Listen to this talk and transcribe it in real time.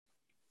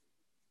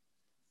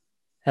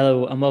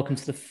Hello and welcome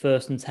to the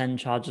First and 10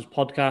 Chargers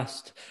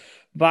podcast.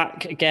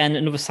 Back again,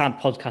 another sad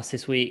podcast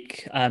this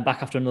week.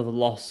 Back after another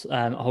loss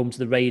at home to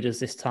the Raiders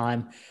this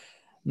time.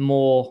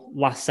 More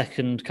last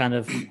second kind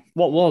of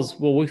well,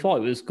 we thought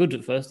it was good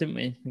at first, didn't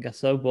we? I guess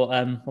so. But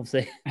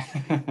obviously,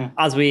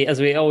 as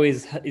we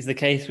always is the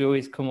case, we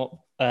always come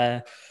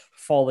up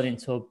falling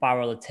into a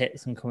barrel of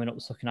tits and coming up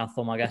sucking our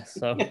thumb, I guess.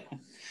 So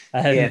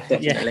Yeah, yeah,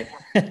 definitely.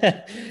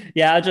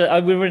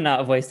 we're running out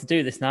of ways to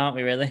do this now, aren't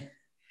we, really?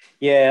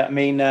 Yeah, I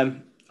mean,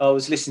 I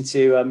was listening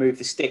to Move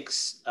the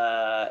Sticks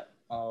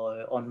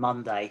on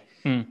Monday,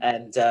 Hmm.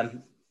 and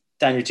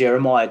Daniel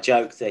Jeremiah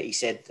joked that he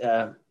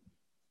said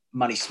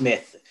Money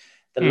Smith,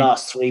 the Hmm.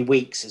 last 3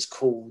 weeks has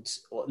called,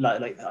 or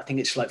like I think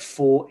it's like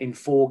four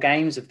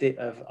games of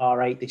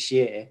R8 this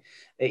year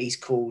that he's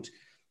called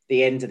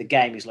the end of the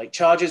game. He's like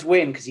Chargers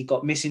win because he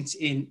got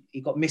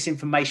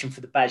misinformation for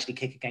the Badgley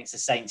kick against the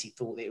Saints. He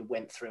thought that it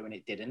went through and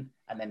it didn't,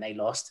 and then they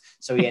lost.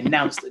 So he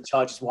announced that the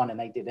Chargers won and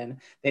they didn't.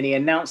 Then he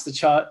announced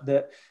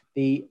that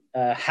the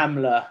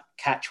Hamler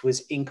catch was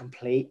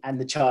incomplete and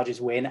the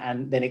Chargers win,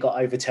 and then it got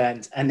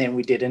overturned, and then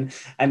we didn't.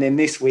 And then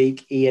this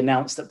week he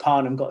announced that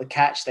Parnham got the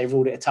catch, they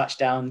ruled it a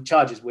touchdown,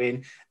 Chargers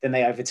win, then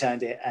they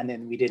overturned it, and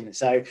then we didn't.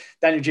 So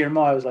Daniel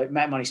Jeremiah was like,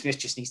 Matt Money Smith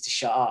just needs to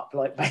shut up,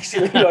 like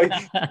basically like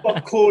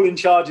stop calling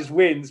Chargers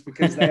wins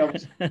because they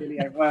obviously really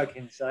ain't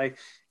working. So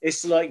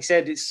it's like you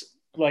said, it's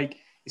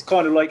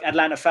kind of like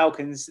Atlanta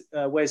Falcons,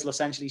 where's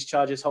Los Angeles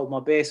Chargers, hold my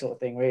beer sort of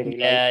thing, really. Like,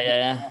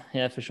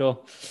 Yeah, for sure.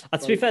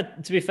 To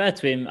be fair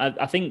to him,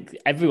 I think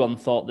everyone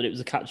thought that it was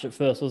a catch at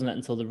first, wasn't it?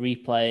 Until the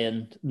replay,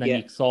 and then yeah,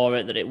 you saw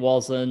it that it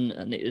wasn't,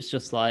 and it was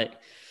just like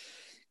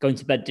going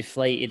to bed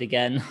deflated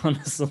again on a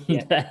yeah,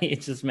 Sunday.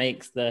 It just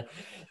makes the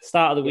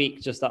start of the yeah,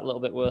 week just that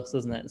little bit worse,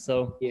 doesn't it?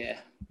 So yeah,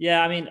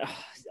 yeah, I mean,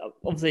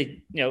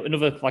 obviously,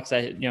 another like I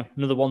say,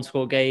 another one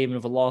score game,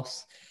 another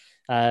loss,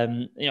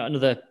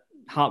 another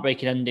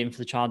heartbreaking ending for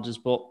the Chargers,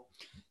 but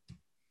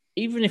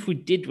even if we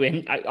did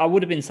win, I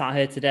would have been sat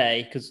here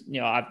today because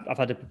I've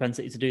had a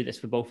propensity to do this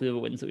for both of the other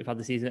wins that we've had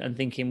this season and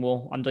thinking,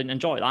 well, I don't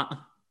enjoy that. Do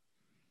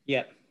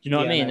yeah, you know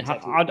what I yeah. No, mean?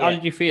 exactly. How Yeah,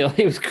 did you feel?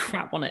 It was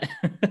crap on it.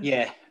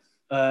 yeah.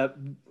 Uh,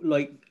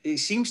 like it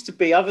seems to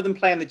be, other than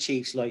playing the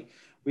Chiefs, like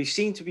we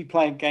seem to be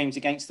playing games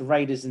against the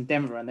Raiders and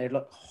Denver, and they're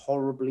like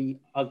horribly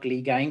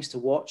ugly games to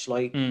watch.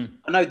 Like Mm,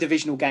 I know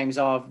divisional games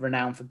are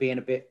renowned for being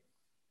a bit,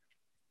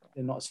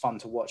 they're not as fun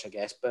to watch, I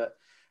guess, but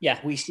yeah,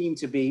 we seem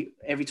to be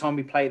every time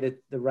we play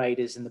the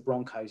Raiders and the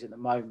Broncos at the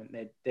moment,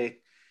 they're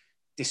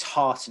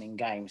disheartening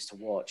games to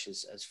watch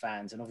as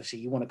fans. And obviously,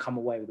 you want to come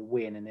away with a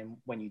win, and then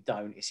when you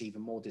don't, it's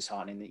even more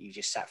disheartening that you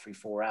just sat through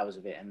 4 hours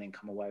of it and then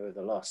come away with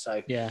a loss.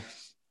 So yeah.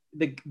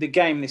 the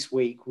game this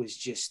week was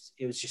just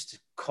a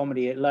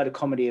comedy, a load of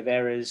comedy of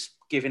errors,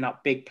 giving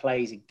up big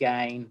plays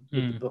again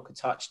with the Mm. Booker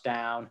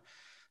touchdown,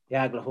 the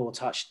Aguilar to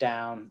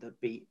that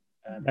beat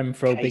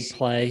Renfro big Casey.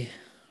 play.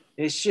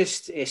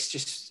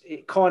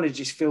 It kind of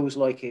just feels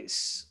like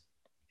it's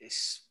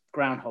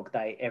Groundhog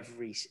Day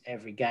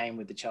every game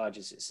with the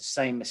Chargers. It's the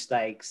same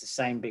mistakes, the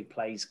same big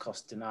plays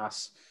costing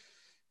us,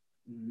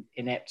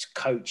 inept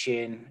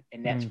coaching,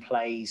 inept Mm.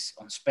 plays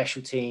on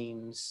special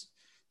teams,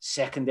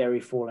 secondary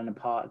falling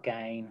apart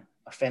again.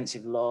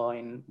 Offensive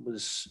line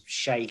was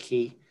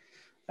shaky,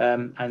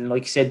 and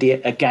like you said,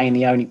 the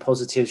only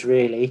positives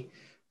really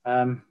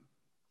um,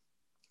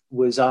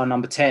 was our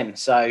number 10.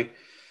 So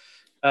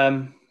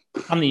um,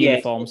 And the yeah,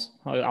 uniforms.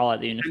 I like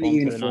the and the uniforms. Really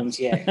uniforms,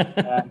 nice.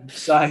 yeah.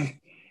 So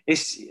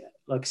it's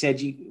like I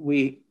said,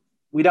 we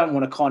don't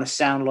want to kind of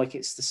sound like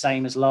it's the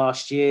same as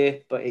last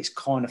year, but it's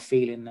kind of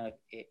feeling like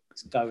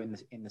it's going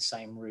in the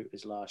same route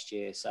as last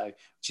year. So,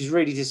 which is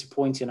really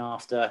disappointing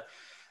after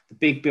the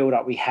big build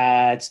up we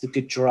had, the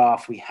good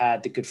draft we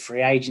had, the good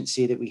free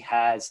agency that we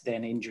had.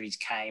 Then injuries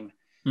came,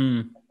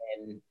 Mm.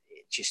 and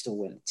it just all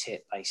went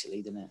tip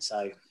basically, didn't it?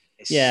 So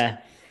it's Yeah,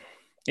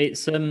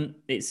 it's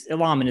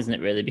alarming, isn't it,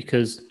 really?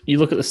 Because you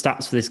look at the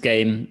stats for this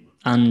game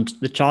and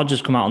the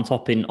Chargers come out on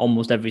top in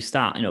almost every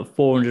stat.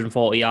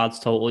 440 yards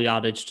total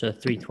yardage to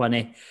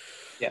 320.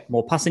 yeah.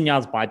 More passing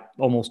yards by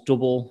almost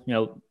double.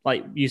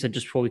 Like you said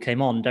just before we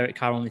came on, Derek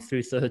Carr only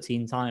threw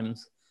 13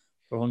 times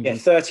for Yeah,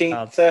 160 13,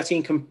 yards.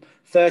 13,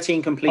 13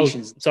 Oh,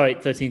 completions, sorry,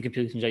 13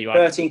 completions. Yeah, you're right.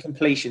 13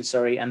 completions,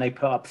 sorry, and they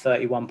put up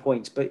 31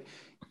 points. But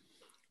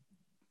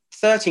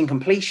 13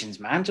 completions,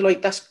 man,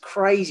 like that's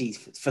crazy.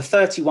 For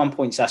 31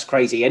 points, that's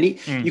crazy. And you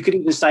Mm. could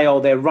even say, oh,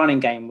 their running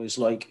game was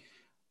like,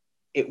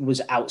 it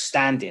was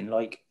outstanding.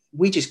 Like,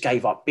 we just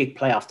gave up big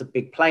play after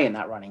big play in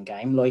that running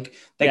game. Like,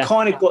 they Yeah.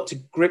 kind of got to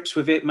grips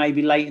with it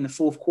maybe late in the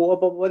fourth quarter,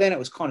 but then it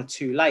was kind of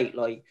too late.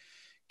 Like,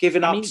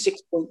 giving I up mean,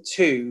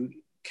 6.2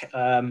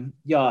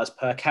 yards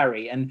per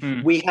carry. And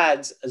mm, we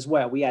had as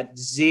well, we had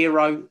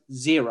zero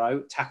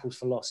tackles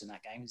for loss in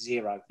that game,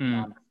 zero, mm,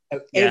 none.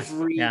 So yeah,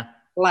 every yeah.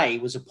 play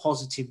was a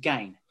positive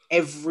gain.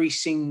 Every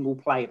single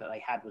play that they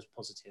had was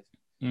positive.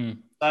 Mm,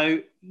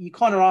 So you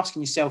kind of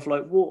asking yourself,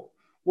 like,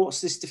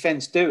 what's this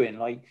defense doing?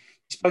 Like,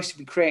 you're supposed to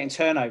be creating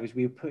turnovers.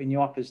 We were putting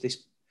you up as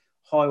this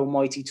high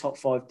almighty top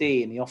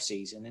 5D in the off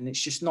season, and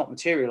it's just not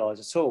materialised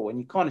at all. And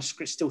you kind of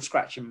still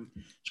scratching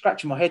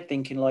my head,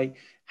 thinking like,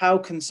 how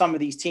can some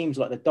of these teams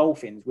like the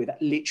Dolphins, with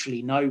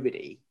literally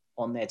nobody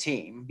on their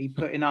team, be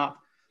putting up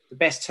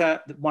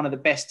one of the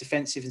best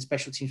defensive and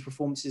special teams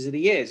performances of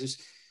the years?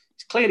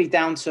 It's clearly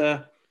down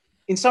to,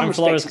 in some respects,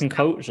 Flores can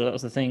coach. That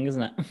was the thing,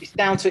 isn't it? It's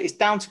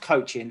down to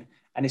coaching,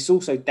 and it's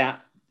also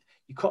that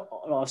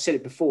I've said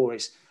it before.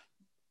 Is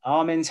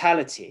our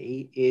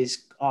mentality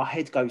is our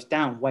head goes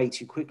down way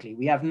too quickly.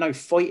 We have no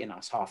fight in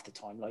us half the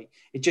time. Like,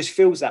 it just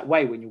feels that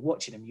way when you're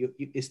watching them.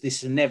 It's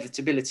this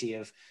inevitability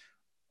of,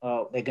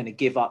 they're going to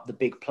give up the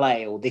big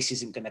play, or this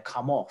isn't going to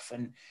come off.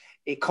 And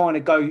it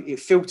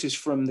filters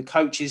from the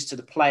coaches to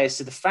the players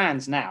to the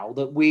fans now,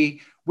 that we're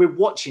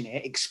watching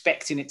it,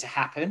 expecting it to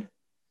happen.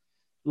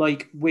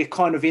 Like, we're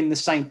kind of in the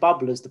same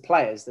bubble as the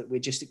players, that we're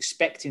just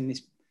expecting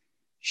this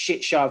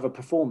shit show of a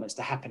performance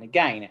to happen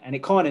again. And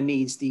it kind of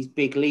needs these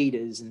big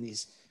leaders and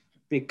these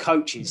big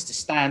coaches to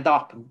stand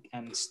up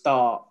and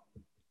start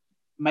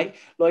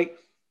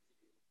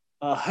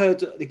I heard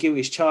the Guilty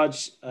as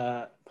Charged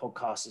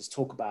podcasters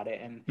talk about it,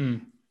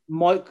 and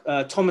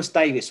Thomas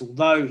Davis,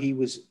 although he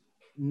was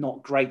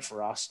not great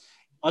for us,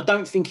 I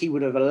don't think he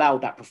would have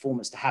allowed that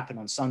performance to happen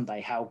on Sunday,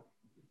 how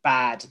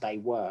bad they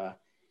were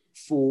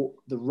for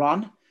the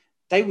run.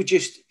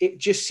 It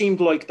just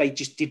seemed like they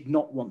just did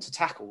not want to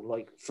tackle,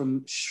 like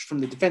from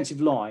the defensive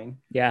line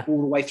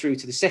all the way through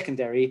to the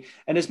secondary.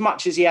 And as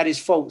much as he had his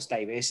faults,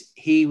 Davis,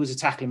 he was a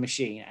tackling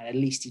machine, and at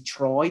least he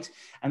tried.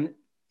 And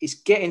it's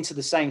getting to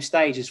the same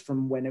stage as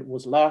from when it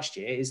was last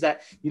year, is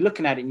that you're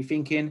looking at it and you're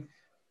thinking,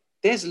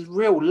 there's a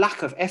real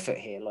lack of effort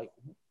here. Like,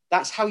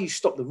 that's how you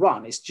stop the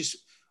run. It's just,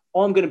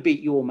 I'm going to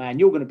beat your man,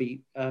 you're going to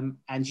beat, and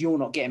you're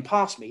not getting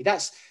past me.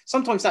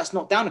 Sometimes that's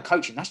not down to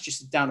coaching. That's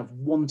just down of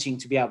wanting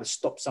to be able to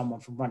stop someone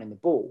from running the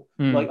ball.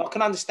 Like, I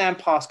can understand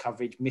pass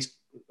coverage,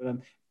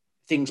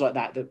 things like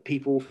that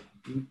people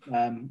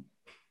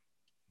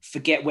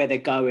forget where they're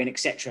going,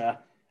 etc.,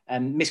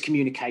 and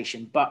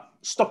miscommunication. But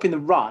stopping the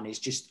run is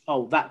just,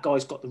 that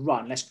guy's got the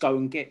run. Let's go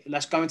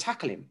and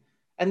tackle him.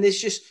 And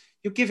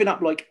you're giving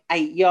up like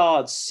 8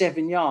 yards,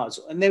 7 yards,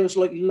 and there was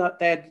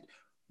they had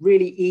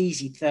really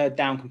easy third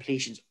down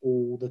completions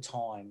all the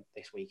time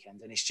this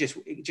weekend. And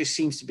it just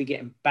seems to be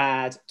getting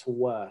bad to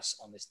worse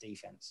on this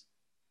defense.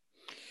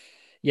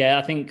 Yeah,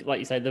 I think, like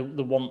you say, the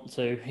want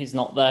to is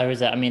not there,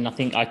 is it? I mean, I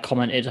think I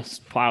commented, I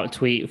put out a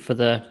tweet for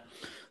the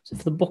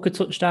Booker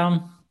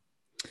touchdown.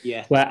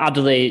 Yeah. Where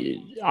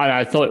Adderley,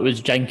 I thought it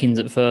was Jenkins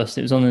at first.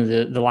 It was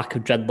only the lack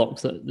of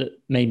dreadlocks that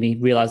made me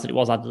realise that it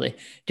was Adderley.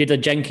 Did a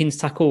Jenkins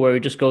tackle where he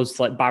just goes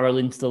to barrel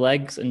into the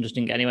legs and just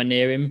didn't get anywhere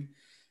near him.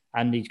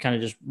 And he kind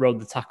of just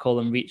rode the tackle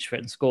and reached for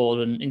it and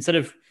scored. And instead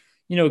of,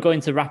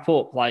 going to wrap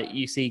up like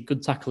you see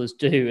good tacklers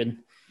do. And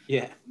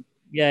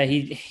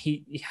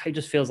he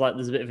just feels like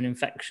there's a bit of an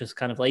infectious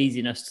kind of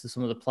laziness to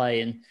some of the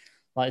play. And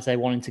like I say,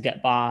 wanting to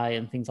get by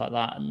and things like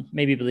that. And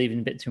maybe believing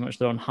a bit too much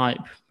their own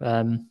hype,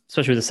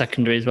 especially with the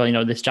secondary as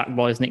well, this Jack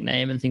Boy's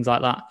nickname and things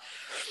like that.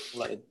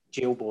 Like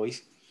Jill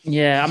Boys.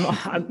 Yeah,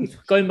 I'm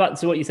going back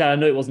to what you said. I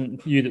know it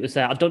wasn't you that was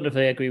saying. I don't know if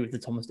I agree with the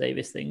Thomas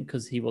Davis thing,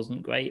 because he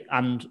wasn't great.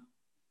 And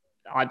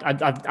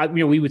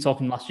we were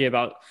talking last year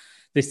about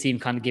this team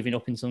kind of giving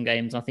up in some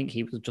games. I think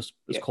he was just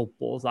as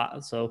culpable as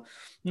that. So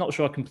not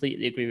sure I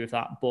completely agree with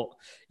that. But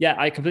yeah,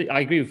 I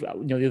agree with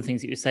the other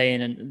things that you're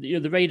saying. And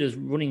the Raiders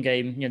running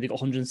game, they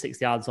got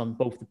 160 yards on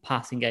both the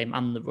passing game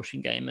and the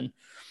rushing game. And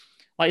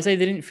like I say,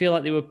 they didn't feel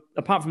like they were,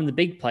 apart from the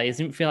big plays,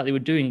 didn't feel like they were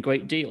doing a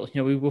great deal.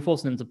 We were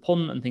forcing them to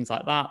punt and things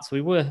like that. So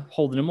we were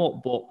holding them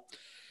up. But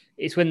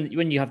it's when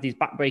you have these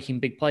back-breaking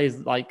big plays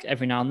like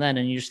every now and then,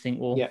 and you just think,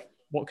 well,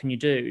 what can you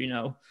do?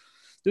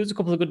 There was a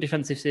couple of good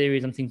defensive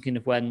series. I'm thinking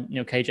of when,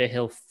 KJ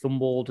Hill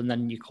fumbled and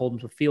then you called him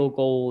to a field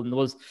goal. And there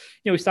was,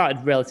 we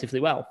started relatively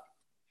well.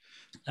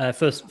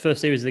 First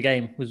series of the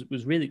game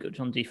was really good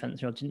on defense.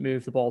 Didn't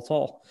move the ball at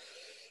all.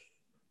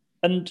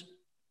 And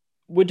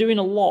we're doing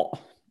a lot,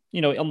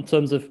 in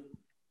terms of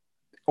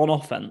on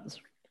offense,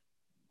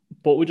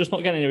 but we're just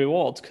not getting any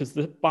rewards because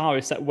the bar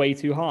is set way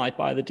too high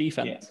by the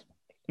defense.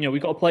 Yeah. We've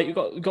got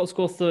to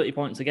score 30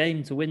 points a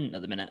game to win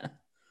at the minute.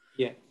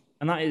 Yeah.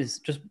 And that is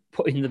just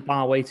putting the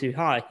bar way too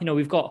high.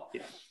 We've got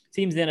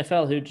teams in the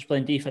NFL who are just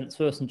playing defense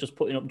first and just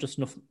putting up just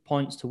enough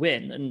points to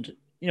win. And,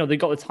 they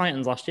got the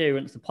Titans last year, who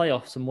went to the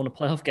playoffs and won a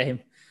playoff game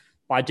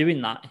by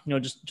doing that.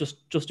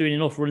 Just doing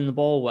enough, running the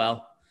ball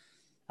well.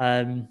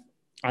 And,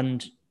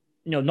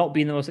 not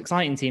being the most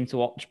exciting team to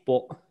watch,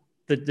 but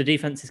the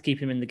defense is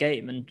keeping them in the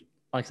game. And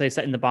like I say,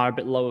 setting the bar a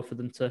bit lower for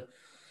them to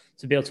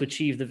be able to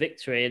achieve the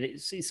victory. And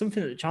it's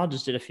something that the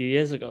Chargers did a few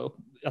years ago,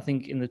 I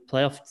think in the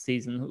playoff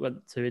season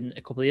went to in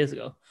a couple of years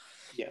ago.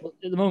 Yeah. But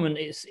at the moment,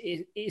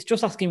 it's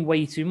just asking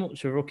way too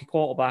much of a rookie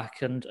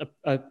quarterback and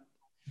a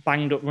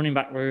banged up running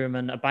back room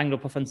and a banged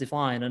up offensive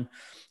line. And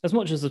as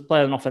much as the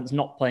player on offense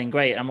not playing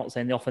great, I'm not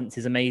saying the offense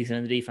is amazing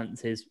and the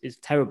defense is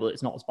terrible.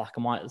 It's not as black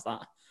and white as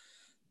that.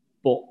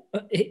 But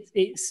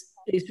it's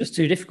just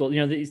too difficult.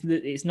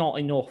 It's not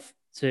enough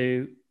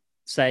to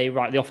say,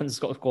 right, the offense has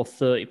got to score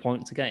 30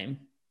 points a game.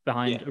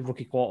 behind a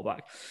rookie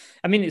quarterback.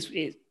 I mean,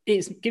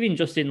 it's giving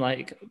Justin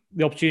like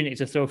the opportunity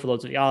to throw for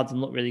loads of yards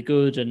and look really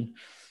good, and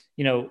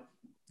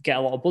get a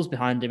lot of buzz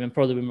behind him and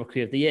probably win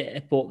Rookie of the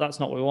Year. But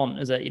that's not what we want,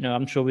 is it?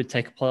 I'm sure we'd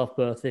take a playoff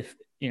berth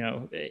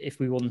if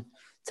we won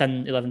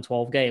 10, 11,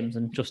 12 games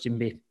and Justin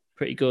be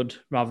pretty good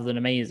rather than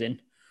amazing.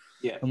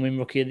 Yeah. And win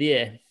Rookie of the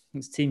Year.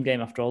 It's a team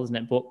game after all, isn't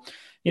it? But,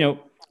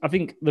 I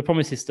think the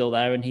promise is still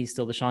there and he's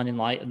still the shining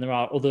light. And there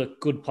are other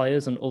good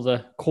players and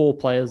other core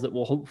players that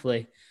will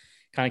hopefully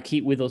kind of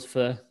keep with us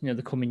for,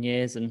 the coming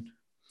years and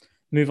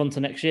move on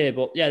to next year.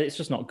 But yeah, it's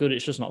just not good.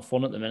 It's just not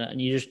fun at the minute. And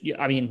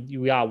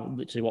we are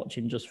literally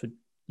watching just for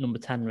number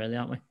 10, really,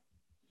 aren't we?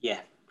 Yeah,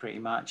 pretty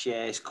much.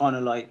 Yeah, it's kind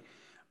of like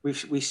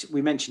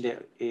we mentioned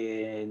it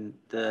in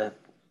the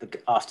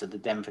after the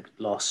Denver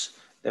loss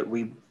that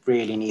we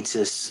really need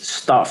to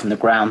start from the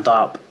ground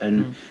up,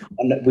 and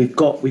we've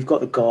got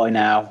the guy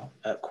now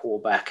at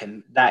quarterback,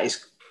 and that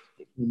is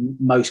in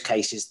most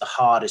cases the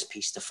hardest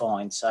piece to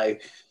find. So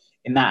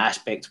in that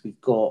aspect,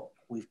 we've got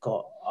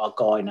our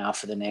guy now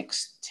for the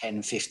next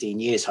 10, 15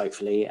 years,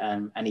 hopefully.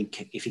 And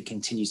if he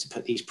continues to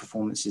put these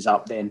performances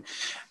up, then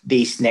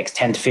these next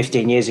 10 to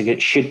 15 years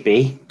should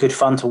be good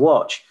fun to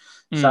watch.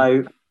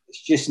 So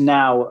it's just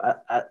now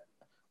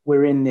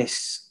we're in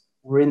this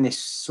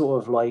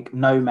sort of like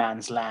no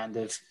man's land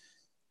of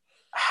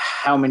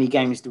how many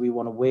games do we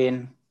want to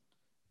win?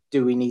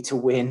 Do we need to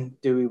win?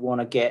 Do we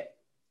want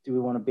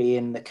to be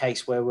in the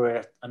case where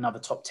we're another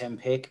top 10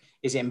 pick?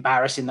 Is it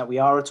embarrassing that we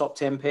are a top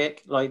 10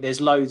 pick? Like there's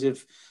loads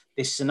of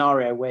this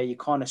scenario where you're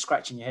kind of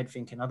scratching your head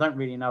thinking, I don't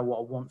really know what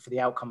I want for the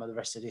outcome of the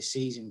rest of this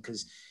season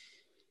because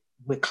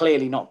we're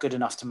clearly not good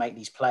enough to make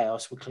these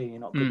playoffs. We're clearly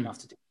not good enough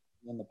to do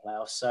in the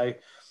playoffs. So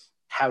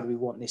how do we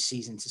want this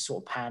season to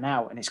sort of pan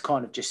out? And it's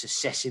kind of just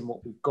assessing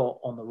what we've got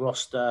on the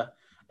roster,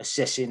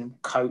 assessing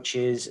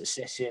coaches,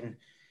 assessing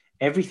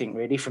everything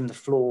really from the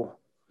floor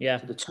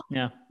to the top.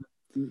 Yeah.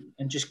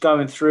 And just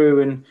going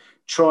through and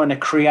trying to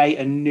create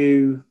a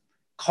new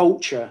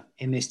culture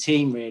in this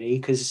team, really,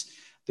 because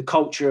the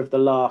culture of the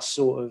last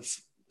sort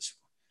of,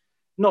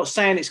 not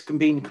saying it's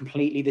been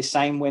completely the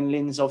same when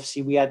Lynn's,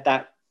 obviously we had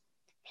that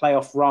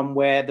playoff run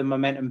where the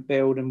momentum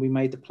built and we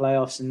made the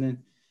playoffs and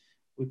then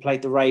we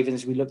played the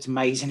Ravens. We looked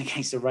amazing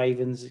against the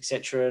Ravens,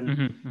 etc.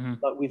 And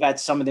like we've had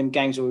some of them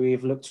games where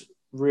we've looked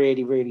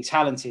really, really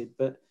talented,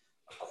 but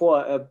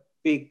quite a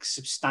big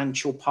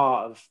substantial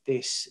part of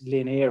this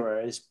Lynn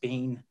era has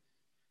been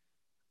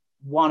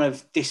one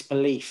of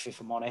disbelief, if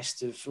I'm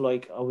honest, of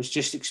like, I was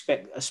just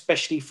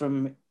especially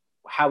from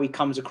how he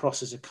comes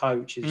across as a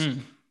coach, is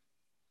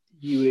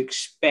you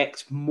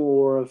expect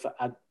more of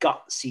a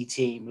gutsy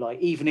team. Like,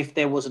 even if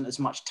there wasn't as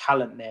much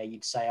talent there,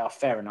 you'd say, oh,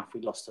 fair enough,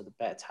 we lost to the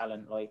better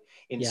talent, like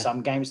in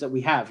some games that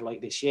we have, like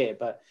this year.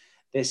 But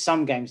there's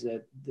some games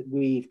that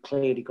we've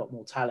clearly got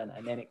more talent,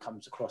 and then it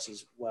comes across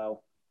as,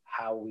 well,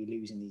 how are we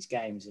losing these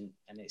games? And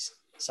it's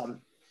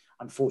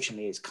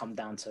unfortunately, it's come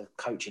down to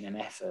coaching and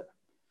effort.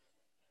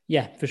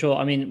 Yeah, for sure.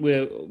 I mean,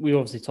 we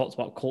obviously talked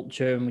about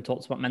culture and we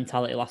talked about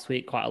mentality last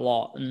week quite a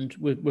lot. And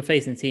we're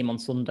facing a team on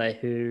Sunday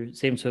who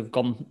seems to have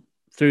gone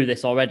through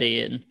this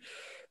already. And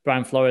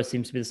Brian Flores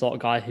seems to be the sort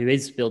of guy who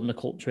is building a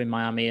culture in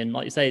Miami. And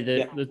like you say,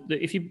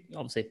 if you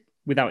obviously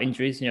without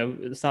injuries,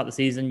 at the start of the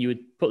season, you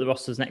would put the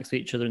rosters next to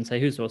each other and say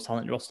who's the most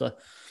talented roster.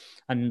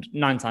 And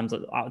 9 times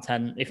out of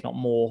 10, if not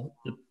more,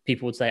 the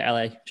people would say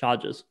LA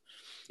Chargers,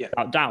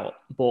 without doubt.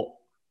 But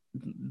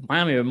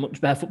Miami are a much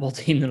better football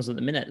team than us at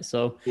the minute.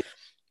 So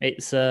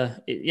it's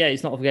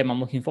it's not a game I'm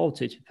looking forward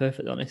to be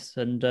perfectly honest.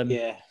 And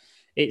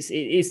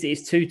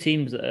it's two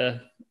teams that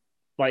are,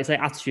 like you say,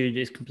 attitude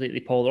is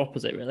completely polar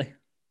opposite, really.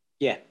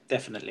 Yeah,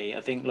 definitely.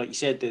 I think, like you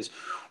said, there's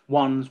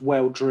one's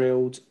well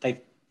drilled.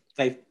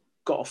 They've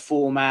got a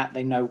format.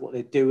 They know what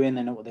they're doing.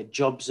 They know what their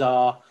jobs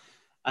are.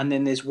 And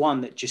then there's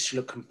one that just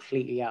look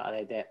completely out of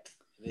their depth.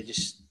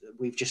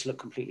 We've just looked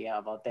completely out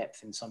of our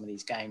depth in some of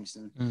these games,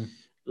 and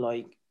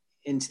like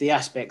into the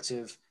aspect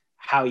of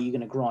how are you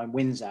going to grind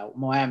wins out?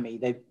 Miami,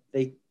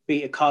 they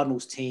beat a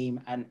Cardinals team,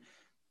 and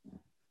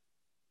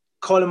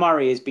Kyler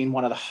Murray has been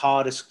one of the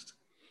hardest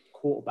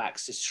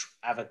quarterbacks to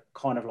have a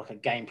kind of like a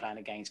game plan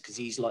against because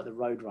he's like the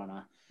road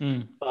runner.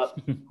 But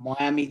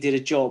Miami did a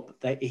job.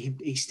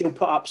 He still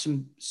put up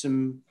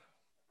some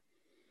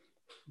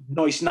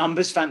nice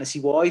numbers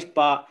fantasy-wise,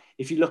 but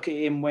if you look at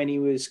him when he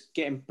was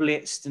getting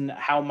blitzed and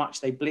how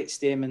much they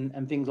blitzed him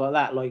and things like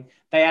that, like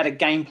they had a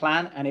game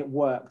plan and it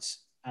worked,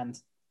 and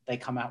they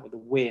come out with a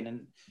win.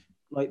 And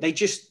like they're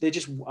just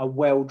a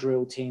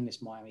well-drilled team,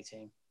 this Miami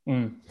team.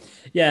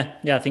 Yeah,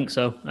 I think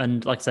so.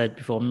 And like I said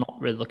before, I'm not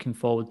really looking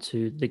forward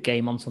to the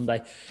game on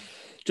Sunday.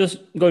 Just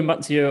going back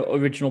to your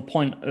original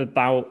point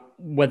about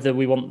whether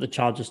we want the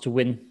Chargers to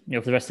win,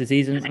 for the rest of the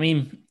season. I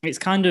mean, it's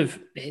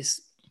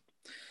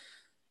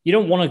you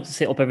don't want to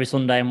sit up every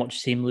Sunday and watch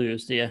your team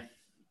lose, do you?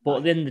 But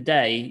at the end of the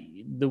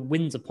day, the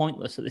wins are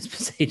pointless at this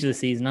stage of the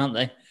season, aren't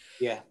they?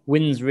 Yeah.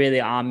 Wins really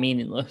are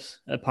meaningless,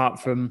 apart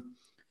from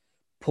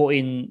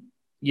putting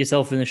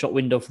yourself in the shop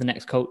window for the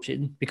next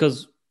coaching.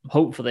 Because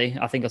hopefully,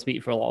 I think I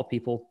speak for a lot of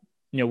people,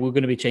 we're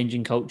going to be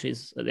changing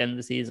coaches at the end of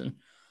the season.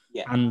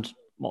 Yeah. And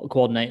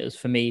coordinators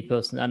for me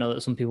personally. I know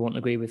that some people won't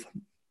agree with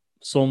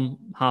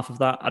half of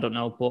that. I don't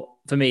know. But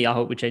for me, I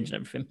hope we're changing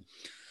everything.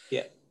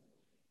 Yeah.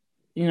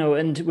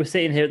 And we're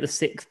sitting here at the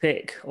 6th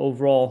pick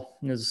overall.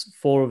 There's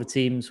 4 other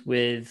teams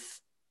with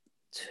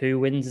 2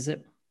 wins, is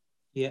it?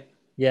 Yeah.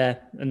 Yeah.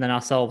 And then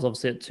ourselves,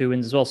 obviously, at 2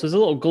 wins as well. So there's a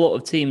little glut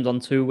of teams on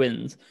 2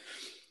 wins,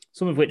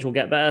 some of which will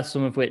get better,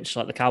 some of which,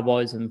 like the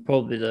Cowboys and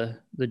probably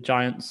the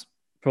Giants,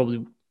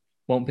 probably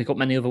won't pick up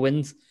many other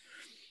wins.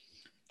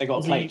 They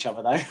got to play each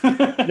other, though.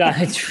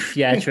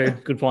 Yeah, true.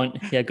 Good point.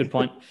 Yeah, good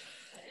point.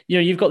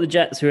 You've got the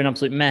Jets, who are an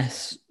absolute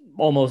mess,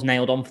 almost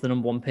nailed on for the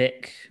number 1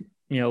 pick,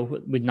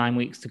 with 9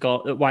 weeks to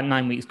go.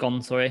 9 weeks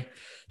gone, sorry.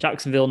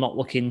 Jacksonville not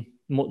looking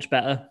much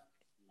better.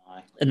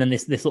 No. And then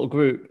this little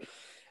group.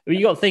 But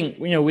you got to think,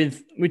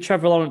 with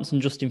Trevor Lawrence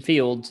and Justin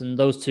Fields and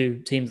those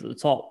 2 teams at the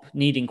top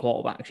needing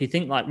quarterbacks, you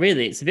think, like,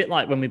 really, it's a bit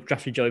like when we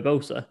drafted Joey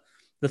Bosa.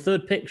 The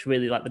 3rd pick's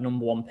really like the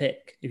number 1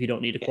 pick if you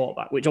don't need a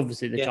quarterback, which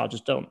obviously the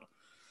Chargers don't.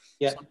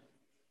 Yeah.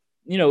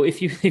 So,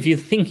 if you're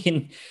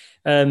thinking,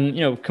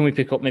 can we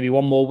pick up maybe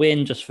 1 more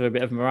win just for a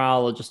bit of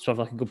morale or just to have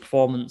like a good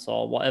performance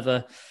or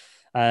whatever?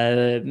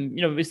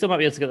 We still might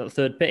be able to get that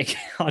 3rd pick.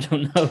 I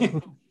don't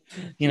know.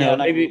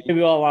 Maybe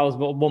we'll allow us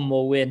 1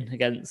 more win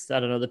against,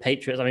 I don't know, the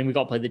Patriots. I mean, we've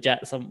got to play the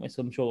Jets, haven't we?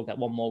 So I'm sure we'll get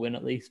 1 more win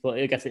at least. But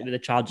I guess it'd be the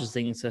Chargers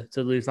thing to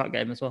lose that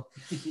game as well.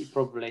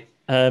 Probably.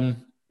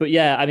 But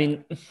yeah, I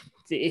mean,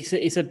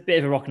 it's a bit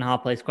of a rock and a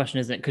hard place question,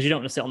 isn't it? Because you don't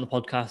want to sit on the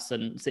podcast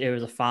and sit here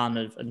as a fan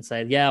and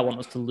say, yeah, I want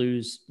us to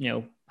lose,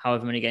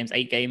 however many games,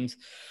 8 games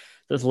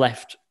that's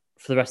left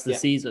for the rest of the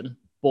season.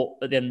 But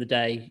at the end of the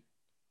day,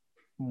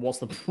 what's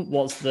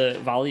the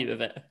value of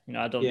it?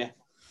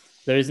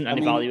 There isn't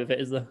any value of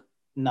it, is there?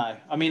 No.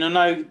 I mean, I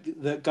know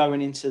that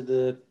going into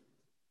the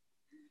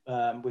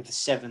with the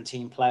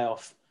 17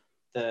 playoff,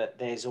 that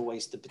there's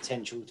always the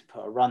potential to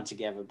put a run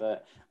together,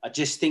 but I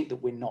just think that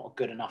we're not a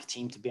good enough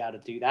team to be able to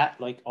do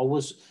that. Like I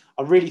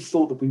really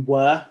thought that we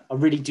were. I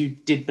really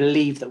did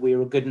believe that we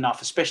were good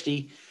enough,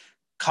 especially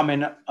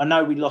coming. I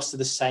know we lost to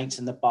the Saints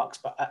and the Bucks,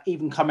 but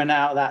even coming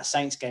out of that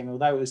Saints game,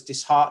 although it was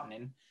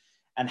disheartening,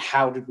 and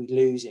how did we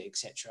lose it,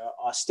 etc.,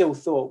 I still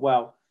thought,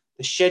 well,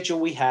 the schedule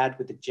we had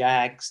with the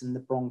Jags and the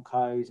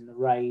Broncos and the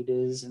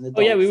Raiders and the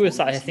Dolphins, we were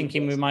sat here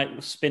thinking we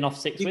might spin off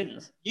 6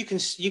 wins. You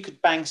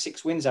could bang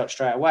 6 wins out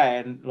straight away,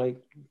 and like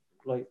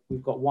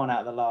we've got 1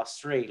 out of the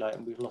last 3,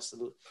 and we've lost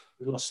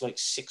like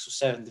 6 or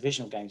 7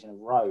 divisional games in a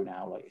row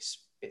now. Like it's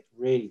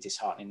really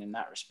disheartening in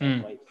that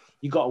respect. Like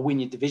you got to win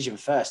your division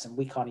first, and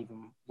we can't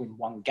even win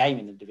 1 game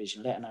in the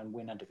division, let alone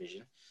win a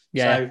division.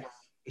 Yeah. So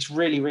it's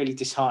really, really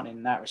disheartening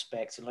in that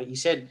respect. And like you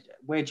said,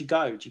 where'd you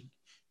go? Do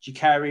you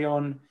carry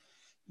on?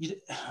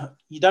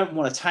 You don't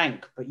want to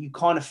tank, but you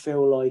kind of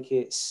feel like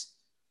it's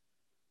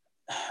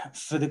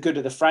for the good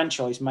of the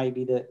franchise,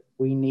 maybe, that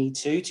we need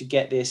to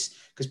get this.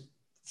 Because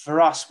for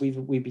us,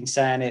 we've been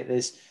saying it.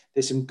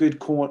 There's some good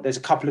there's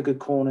a couple of good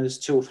corners,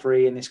 2 or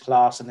 3 in this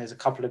class, and there's a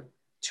couple of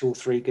 2 or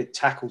 3 good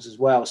tackles as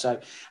well. So,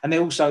 and they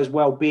also, as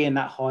well, being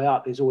that high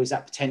up, there's always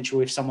that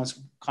potential if someone's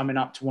coming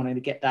up to wanting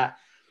to get that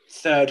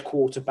 3rd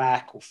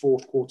quarterback or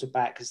 4th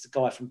quarterback, because the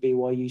guy from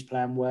BYU's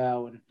playing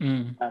well,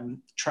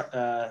 and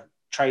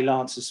Trey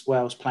Lance as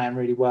well is playing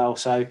really well.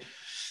 So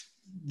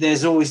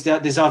there's always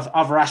there's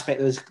other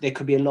aspects. There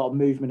could be a lot of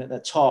movement at the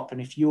top, and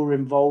if you're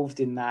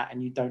involved in that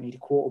and you don't need a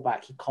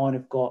quarterback, you've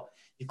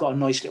got a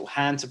nice little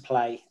hand to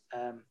play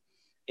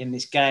in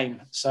this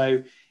game.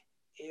 So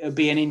it would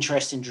be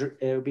interesting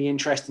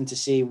to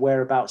see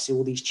whereabouts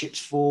all these chips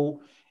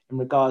fall in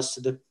regards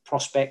to the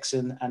prospects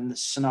and the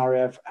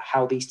scenario of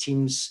how these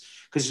teams,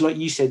 because like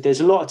you said, there's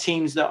a lot of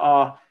teams that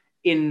are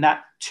in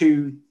that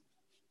two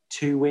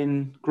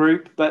win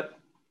group, but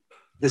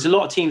there's a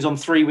lot of teams on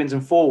 3 wins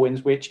and 4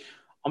 wins, which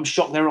I'm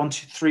shocked they're on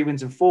 3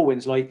 wins and 4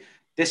 wins. Like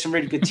there's some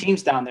really good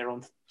teams down there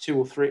on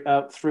 3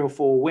 or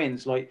 4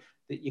 wins, like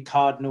your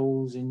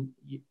Cardinals and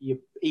your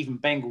even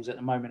Bengals at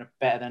the moment are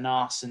better than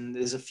us. And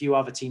there's a few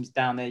other teams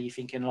down there you're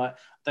thinking, like,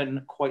 I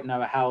don't quite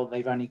know how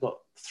they've only got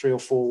 3 or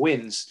 4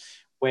 wins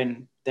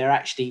when they're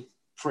actually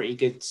pretty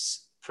good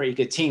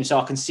teams. So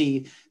I can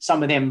see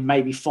some of them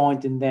maybe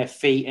finding their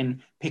feet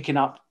and picking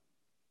up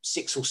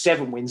 6 or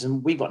 7 wins,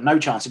 and we've got no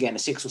chance of getting a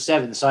 6 or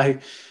 7. So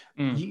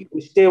we're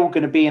still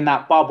going to be in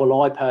that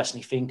bubble. I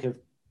personally think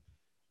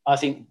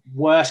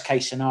worst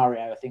case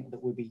scenario, I think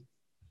that we'll be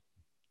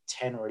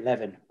 10 or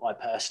 11. I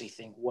personally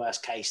think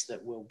worst case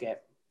that we'll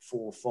get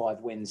 4 or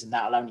 5 wins, and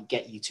that'll only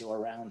get you to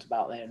around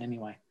about there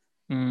anyway.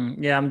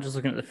 Yeah, I'm just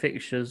looking at the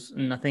fixtures,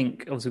 and I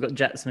think obviously we've got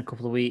Jets in a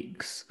couple of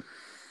weeks,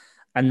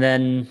 and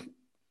then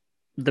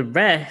the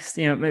rest,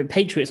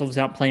 Patriots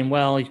obviously aren't playing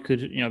well. You could,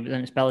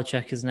 then it's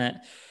Belichick, isn't it?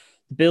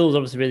 The Bills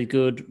obviously really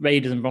good.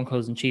 Raiders and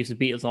Broncos and Chiefs have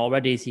beat us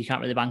already, so you can't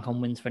really bank on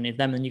wins for any of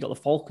them. And you got the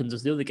Falcons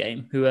as the other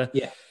game, who are,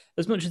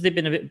 as much as they've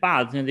been a bit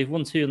bad, they've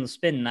won 2 on the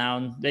spin now,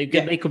 and they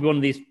could be one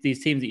of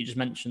these teams that you just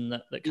mentioned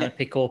that kind of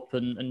pick up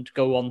and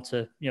go on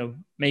to,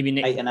 maybe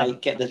nick 8 and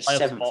 8, get the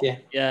 7th.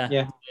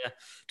 Yeah.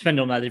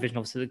 Depending on their division,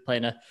 obviously they're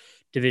playing a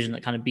division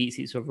that kind of beats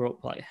each other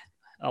up like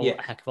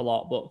a heck of a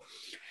lot. But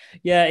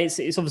yeah, it's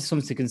obviously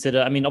something to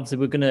consider. I mean, obviously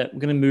we're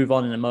gonna move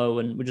on in a mo,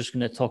 and we're just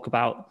gonna talk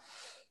about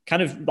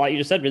kind of like you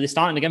just said, really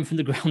starting again from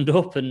the ground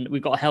up. And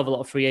we've got a hell of a lot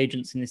of free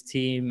agents in this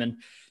team, and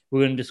we're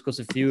going to discuss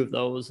a few of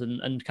those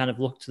and kind of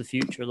look to the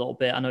future a little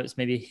bit. I know it's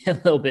maybe a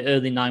little bit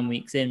early, 9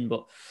 weeks in,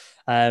 but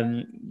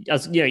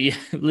as you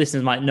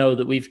listeners might know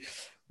that we've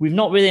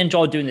not really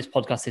enjoyed doing this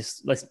podcast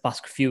this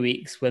past few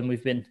weeks when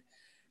we've been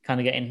kind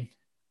of getting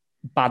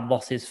bad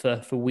losses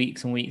for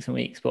weeks and weeks and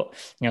weeks. But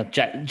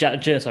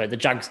the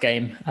Jags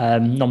game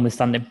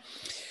notwithstanding.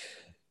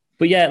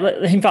 But yeah,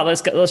 in fact,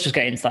 let's just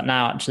get into that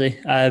now. Actually,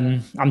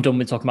 I'm done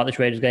with talking about this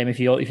Raiders game. If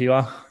you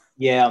are,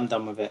 yeah, I'm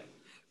done with it.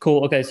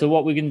 Cool. Okay, so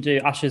what we're going to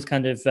do, Asher's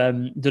kind of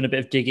done a bit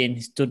of digging.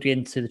 He's dug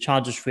into the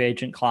Chargers free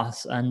agent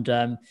class and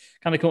kind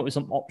of come up with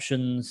some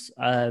options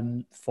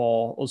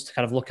for us to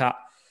kind of look at,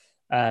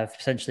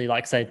 potentially,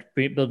 like I said,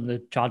 building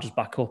the Chargers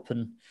back up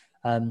and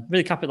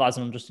really capitalising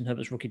on Justin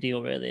Herbert's rookie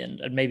deal, really, and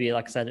maybe,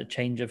 like I said, a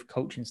change of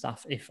coaching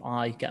staff if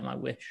I get my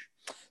wish.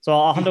 So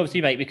I'll hand over to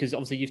you, mate, because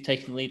obviously you've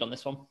taken the lead on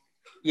this one.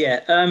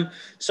 Yeah.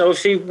 So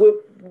obviously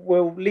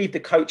we'll leave the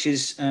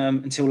coaches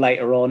until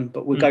later on,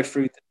 but we'll go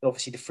through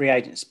obviously the free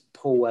agents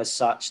pool as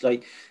such.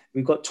 Like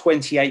we've got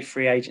 28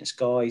 free agents,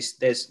 guys.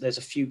 There's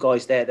a few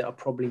guys there that are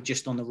probably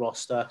just on the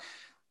roster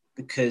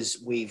because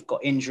we've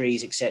got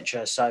injuries,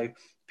 etc. So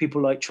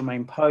people like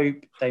Tremaine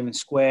Pope, Damon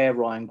Square,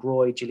 Ryan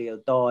Groy,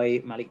 Jaleel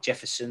Dye, Malik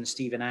Jefferson,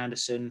 Steven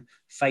Anderson,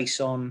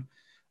 Faison,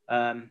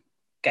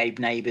 Gabe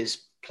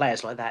Neighbors,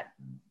 players like that,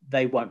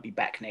 they won't be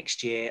back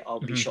next year.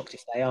 I'll be shocked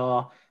if they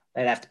are.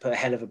 They'd have to put a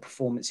hell of a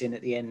performance in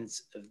at the end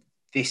of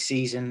this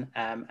season,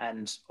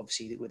 and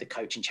obviously with the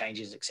coaching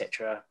changes,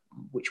 etc.,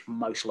 which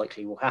most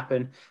likely will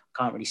happen.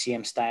 Can't really see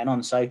them staying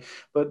on. So,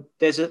 but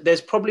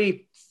there's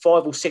probably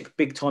 5 or 6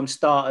 big time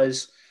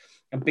starters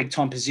and big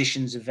time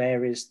positions of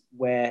areas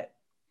where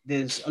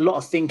there's a lot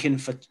of thinking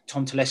for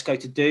Tom Telesco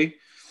to do.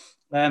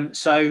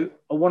 So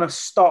I want to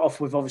start off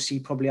with obviously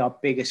probably our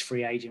biggest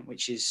free agent,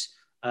 which is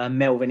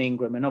Melvin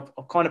Ingram, and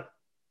I've kind of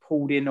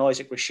pulled in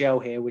Isaac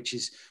Rochelle here, which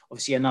is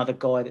obviously another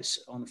guy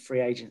that's on the free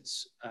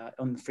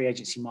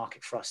agency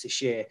market for us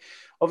this year.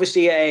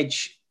 Obviously, at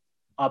edge,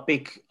 our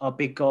big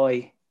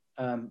guy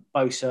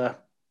Bosa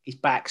is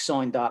back,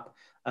 signed up,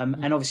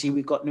 and obviously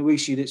we've got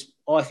Nwosu that's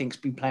I think's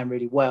been playing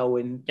really well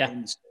in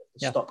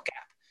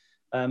stopgap,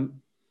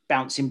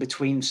 bouncing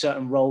between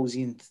certain roles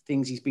in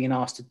things he's being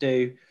asked to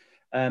do,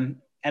 and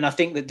I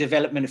think the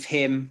development of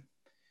him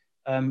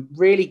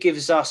really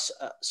gives us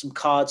some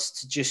cards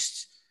to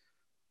just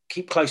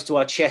keep close to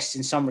our chests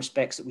in some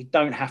respects, that we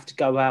don't have to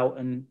go out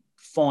and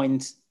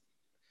find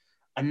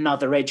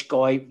another edge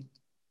guy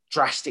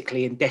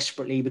drastically and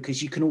desperately,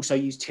 because you can also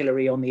use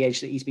Tillery on the edge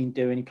that he's been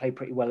doing. He played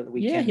pretty well at the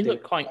weekend. Yeah, he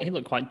looked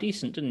quite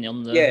decent, didn't he?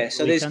 On the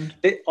so weekend?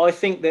 I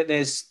think that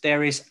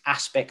there is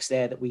aspects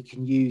there that we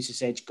can use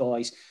as edge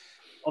guys.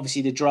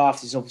 Obviously, the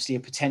draft is obviously a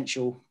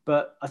potential,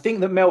 but I think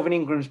that Melvin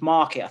Ingram's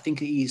market, I think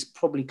he's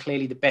probably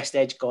clearly the best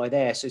edge guy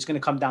there. So it's going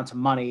to come down to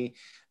money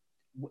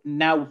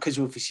now, because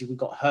obviously we've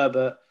got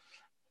Herbert.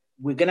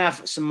 We're going to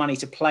have some money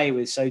to play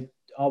with. So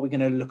are we going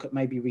to look at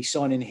maybe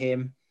re-signing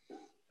him?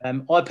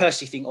 I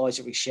personally think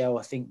Isaac Rochelle,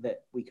 I think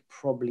that we could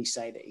probably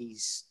say that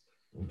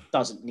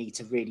doesn't need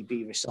to really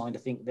be re-signed. I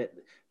think that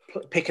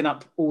picking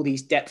up all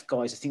these depth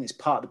guys, I think that's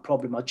part of the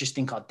problem. I just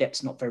think our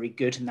depth's not very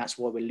good, and that's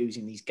why we're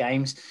losing these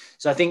games.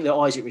 So I think that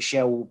Isaac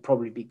Rochelle will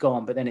probably be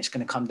gone, but then it's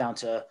going to come down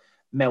to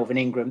Melvin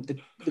Ingram.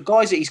 The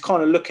guys that he's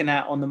kind of looking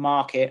at on the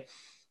market,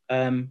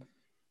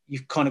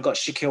 you've kind of got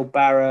Shaquille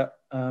Barrett,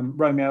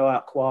 Romeo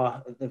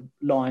Acqua, the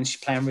Lions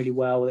playing really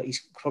well. That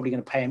he's probably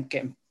going to pay him,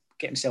 get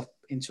himself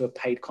into a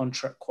paid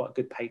contract, quite a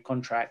good paid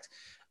contract.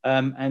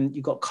 And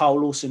you've got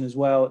Carl Lawson as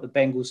well at the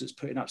Bengals that's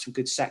putting up some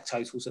good sack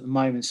totals at the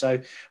moment. So,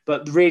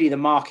 but really the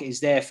market is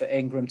there for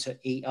Ingram to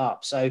eat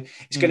up. So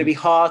it's going to be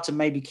hard to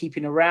maybe keep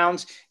him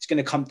around. It's going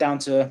to come down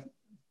to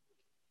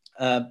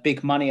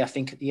big money, I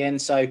think, at the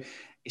end. So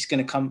it's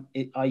going to come.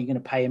 Are you going to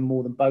pay him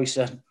more than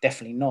Bosa?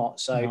 Definitely not.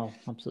 So no,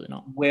 absolutely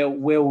not.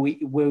 Will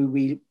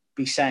we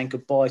be saying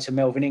goodbye to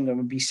Melvin Ingram?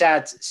 And be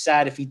sad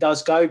if he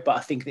does go, but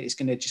I think that it's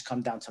going to just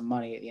come down to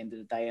money at the end of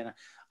the day. And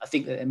I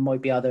think that there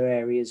might be other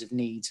areas of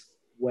need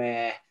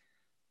where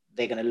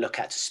they're going to look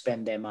at to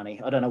spend their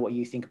money. I don't know what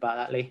you think about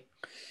that, Lee.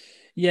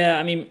 Yeah,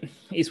 I mean,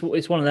 it's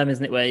one of them,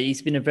 isn't it, where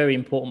he's been a very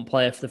important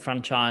player for the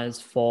franchise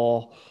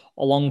for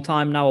a long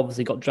time now.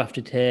 Obviously got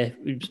drafted here.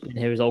 He's been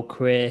here his whole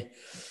career.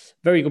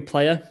 Very good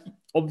player.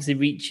 Obviously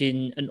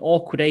reaching an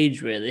awkward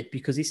age, really,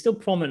 because he's still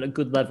performing at a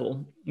good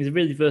level. He's a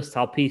really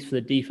versatile piece for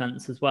the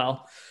defense as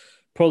well.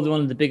 Probably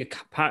one of the bigger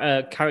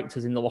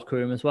characters in the locker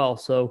room as well.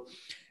 So,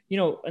 you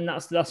know, and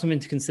that's something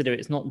to consider.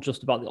 It's not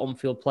just about the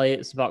on-field play.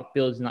 It's about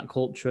building that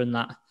culture and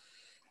that,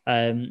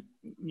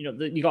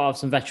 you got to have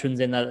some veterans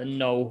in there that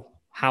know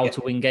how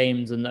to win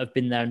games and that have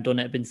been there and done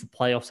it, been to the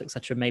playoffs,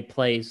 etc., made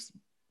plays.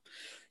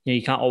 You know,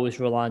 you can't always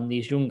rely on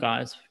these young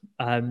guys.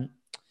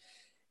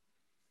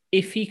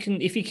 If he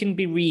can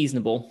be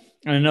reasonable,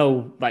 and I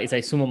know, like you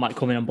say, someone might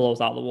come in and blow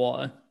us out of the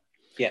water.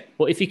 Yeah.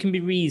 But if he can be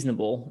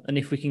reasonable and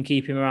if we can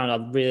keep him around,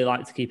 I'd really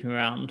like to keep him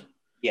around.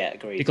 Yeah,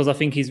 agreed. Because I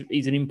think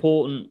he's an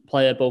important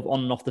player both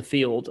on and off the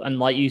field. And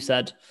like you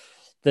said,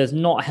 there's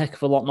not a heck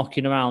of a lot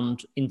knocking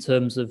around in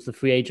terms of the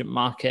free agent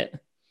market.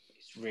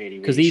 It's really,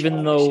 Because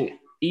really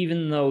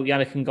even though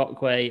Yannick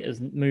Ngakoue has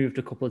moved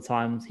a couple of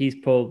times, he's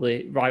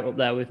probably right up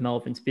there with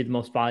Melvin to be the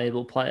most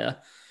valuable player,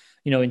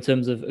 in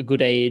terms of a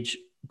good age,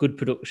 good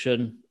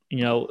production,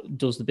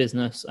 does the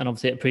business, and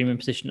obviously at a premium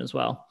position as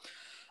well.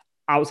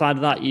 Outside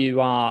of that,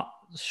 you are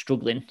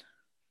struggling.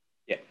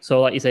 Yeah.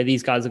 So like you say,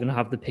 these guys are going to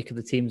have the pick of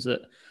the teams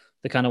that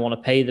they kind of want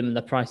to pay them, and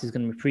the price is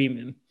going to be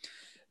premium.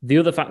 The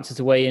other factor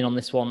to weigh in on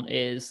this one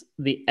is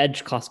the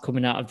edge class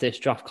coming out of this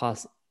draft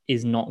class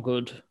is not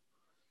good.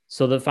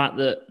 So the fact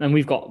that, and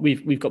we've got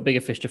bigger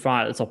fish to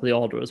fry at the top of the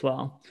order as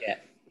well. Yeah.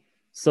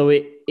 So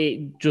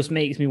it just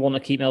makes me want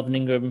to keep Melvin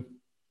Ingram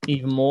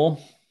even more.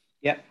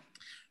 Yeah.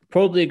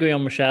 Probably agree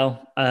on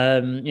Michelle.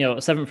 A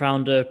seventh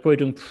rounder, probably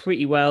doing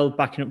pretty well,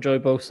 backing up Joey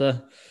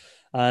Bosa.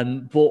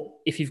 But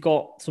if you've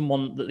got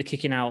someone that they're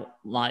kicking out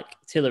like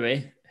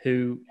Tillery,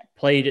 who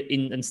played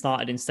in and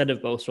started instead of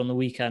Bosa on the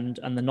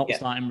weekend, and they're not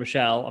starting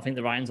Rochelle, I think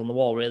the writing's on the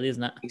wall, really,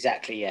 isn't it?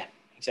 Exactly, yeah.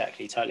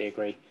 Exactly. Totally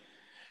agree.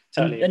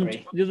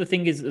 And the other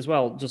thing is as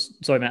well,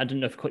 just sorry, mate, I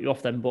didn't know if I cut you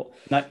off then, but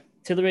no.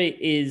 Tillery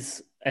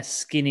is a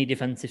skinny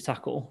defensive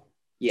tackle.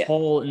 Yeah.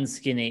 Tall and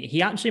skinny.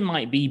 He actually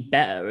might be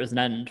better as an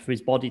end for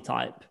his body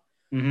type.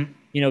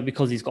 Mm-hmm.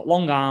 Because he's got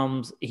long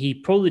arms. He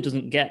probably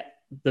doesn't get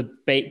the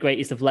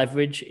greatest of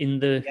leverage in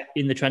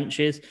the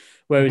trenches,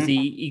 whereas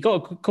he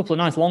got a couple of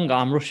nice long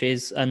arm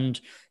rushes,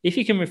 and if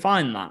you can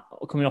refine that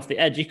coming off the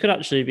edge, he could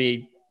actually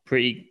be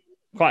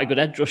quite a good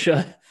edge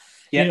rusher.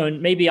 Yeah.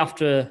 And maybe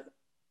after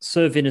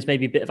serving as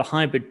maybe a bit of a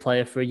hybrid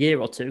player for a year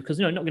or two, because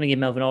not going to give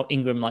Melvin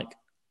Ingram like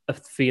a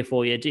 3 or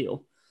 4 year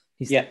deal.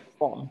 He's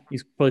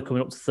probably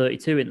coming up to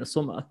 32 in the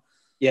summer.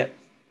 Yeah.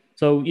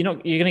 So you're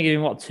going to give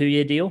him what, 2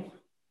 year deal?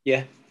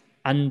 Yeah.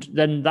 And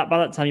then by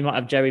that time, you might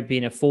have Jerry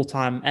being a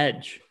full-time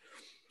edge.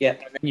 Yeah.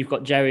 And then you've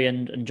got Jerry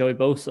and Joey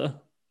Bosa.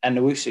 And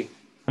Owusu.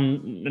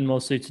 And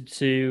more suited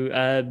to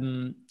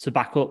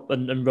back up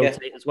and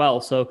rotate as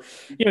well. So,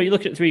 you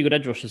look at 3 good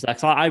edge rushers there.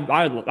 Because I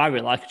really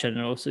like Uchenna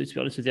Nwosu, to be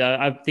honest with you.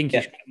 I think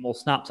he should get more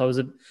snaps. I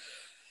was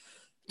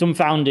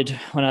dumbfounded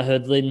when I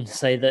heard Lynn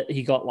say that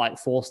he got like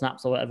 4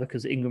 snaps or whatever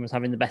because Ingram was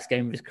having the best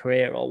game of his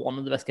career or one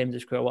of the best games of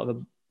his career,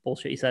 whatever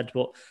bullshit he said.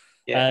 But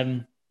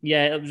it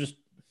was just,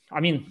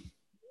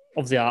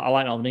 obviously, I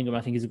like Melvin Ingram.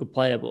 I think he's a good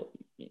player, but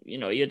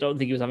you don't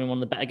think he was having one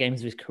of the better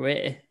games of his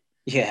career.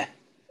 Yeah,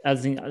 I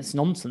think it's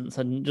nonsense,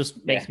 and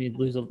just makes me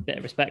lose a bit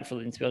of respect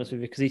for him, to be honest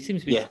with you, because he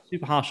seems to be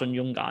super harsh on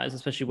young guys,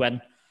 especially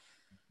when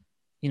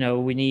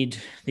we need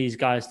these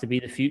guys to be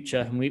the future.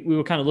 And we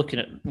were kind of looking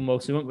at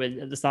mostly, weren't we,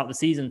 at the start of the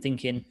season,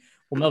 thinking,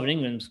 well, Melvin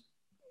Ingram's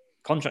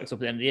contract's up at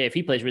the end of the year. If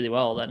he plays really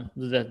well, then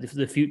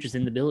the future's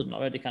in the building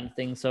already, kind of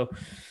thing. So,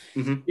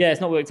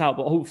 it's not worked out,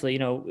 but hopefully,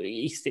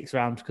 he sticks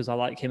around because I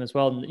like him as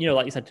well. And,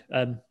 like you said,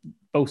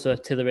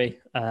 Bosa, Tillery,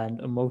 and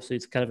Nwosu,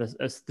 it's kind of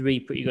as 3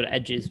 pretty good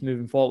edges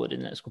moving forward in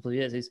the next couple of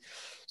years. Is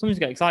something to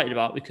get excited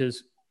about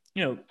because,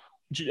 I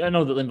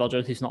know that Linval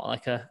Joseph not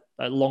like a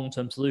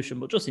long-term solution,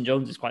 but Justin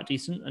Jones is quite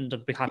decent, and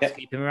I'd be happy to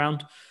keep him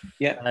around.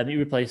 Yeah,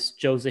 you replace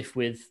Joseph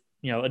with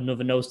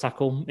another nose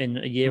tackle in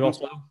a year or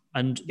so,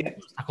 and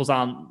tackles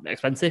aren't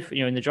expensive.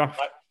 In the draft,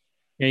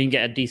 you can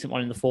get a decent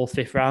one in the 4th,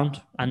 5th round,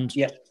 and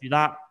do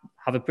that.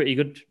 Have a pretty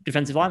good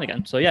defensive line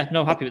again. So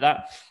happy with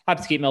that.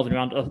 Happy to keep Melvin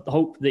around. I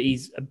hope that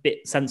he's a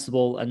bit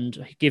sensible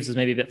and gives us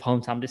maybe a bit of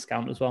hometown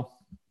discount as well.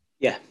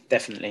 Yeah,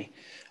 definitely.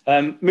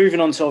 Moving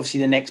on to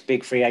obviously the next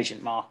big free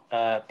agent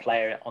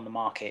player on the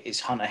market is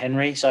Hunter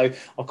Henry. So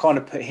I'll kind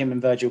of put him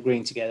and Virgil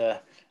Green together.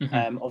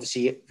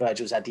 Obviously,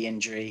 Virgil's had the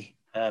injury,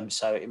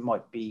 so it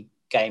might be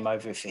game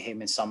over for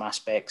him in some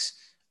aspects.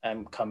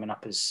 Coming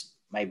up as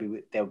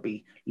maybe they'll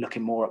be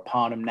looking more at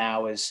Parnham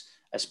now as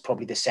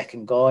probably the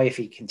second guy if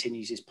he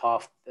continues his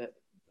path,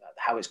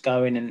 how it's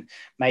going, and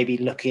maybe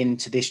look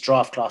into this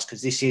draft class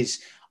because this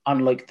is,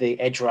 unlike the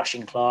edge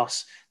rushing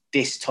class,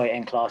 this tight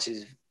end class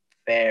is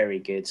very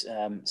good.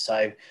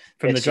 So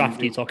from the draft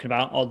you're talking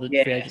about, or the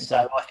free agent?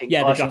 So I think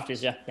the draft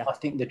is. I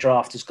think the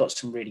draft has got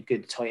some really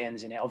good tight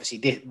ends in it. Obviously,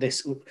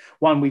 this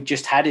one we've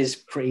just had is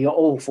pretty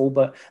awful,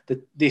 but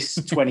this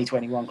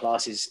 2021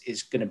 class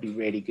is going to be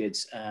really good.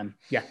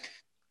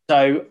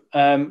 So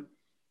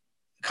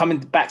coming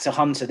back to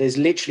Hunter, there's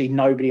literally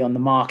nobody on the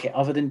market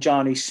other than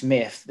Jonnu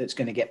Smith that's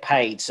going to get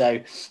paid. So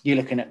you're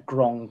looking at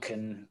Gronk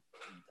and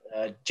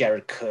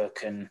Jared Cook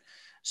and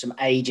some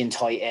aging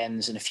tight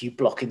ends and a few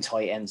blocking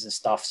tight ends and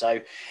stuff. So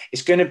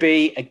it's going to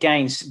be,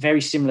 again, very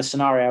similar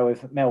scenario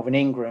with Melvin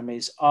Ingram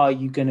is, are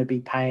you going to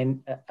be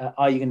paying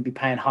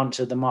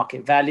Hunter the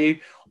market value,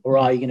 or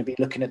are you going to be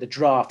looking at the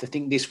draft? I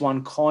think this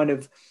one kind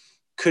of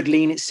could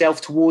lean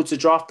itself towards the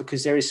draft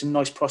because there is some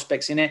nice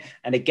prospects in it.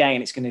 And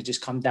again, it's going to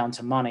just come down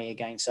to money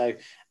again. So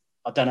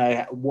I don't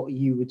know what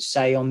you would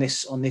say on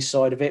this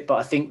side of it, but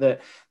I think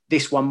that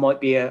this one might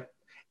be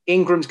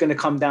Ingram's going to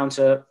come down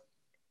to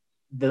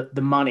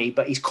the money,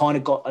 but he's kind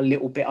of got a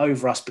little bit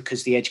over us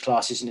because the edge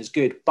class isn't as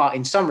good. But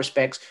in some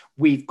respects,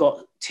 we've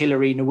got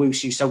Tillery,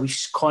 Nwosu, so we've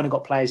kind of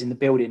got players in the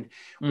building.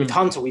 With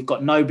Hunter, we've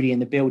got nobody in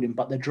the building,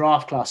 but the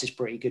draft class is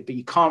pretty good. But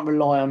you can't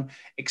rely on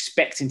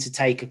expecting to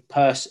take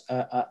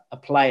a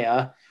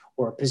player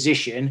or a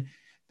position,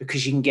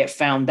 because you can get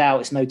found out.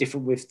 It's no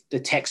different with the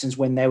Texans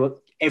when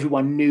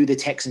everyone knew the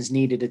Texans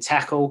needed a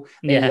tackle.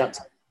 They ended up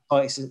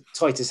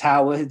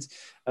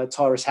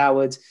Tyrus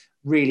Howard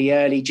really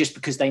early just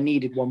because they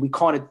needed one. We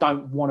kind of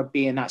don't want to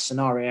be in that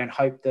scenario and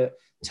hope that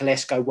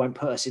Telesco won't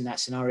put us in that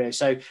scenario.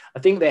 So I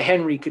think that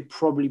Henry could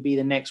probably be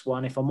the next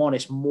one, if I'm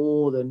honest,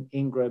 more than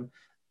Ingram,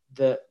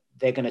 that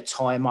they're going to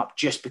tie him up,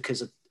 just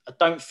because I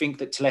don't think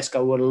that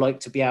Telesco would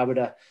like to be able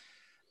to.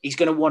 He's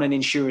going to want an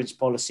insurance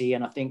policy.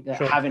 And I think that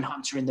having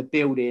Hunter in the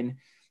building,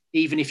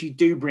 even if you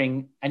do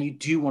bring and you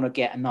do want to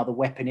get another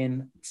weapon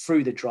in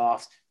through the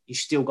draft, you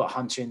still got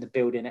Hunter in the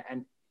building,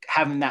 and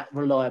having that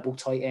reliable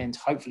tight end,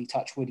 hopefully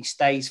touch wood, he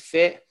stays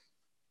fit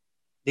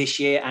this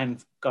year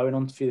and going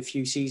on through the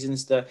few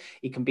seasons, that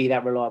he can be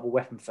that reliable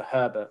weapon for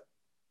Herbert.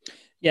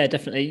 Yeah,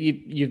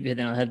 definitely. You've hit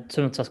it on the head.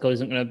 Tim Tesco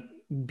isn't going to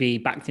be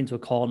backed into a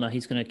corner.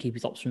 He's going to keep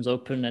his options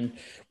open. And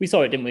we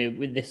saw it, didn't we,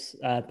 with this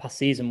past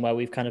season, where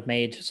we've kind of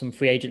made some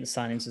free agent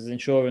signings as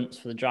insurance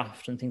for the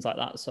draft and things like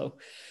that. So,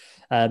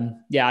 I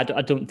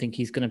don't think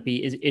he's going to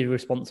be as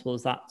irresponsible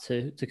as that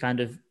to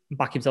kind of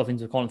back himself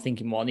into a corner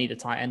thinking, well, I need a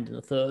tight end in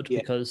the third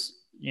because,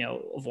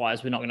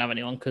 otherwise we're not going to have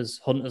anyone, because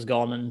Hunter's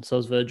gone and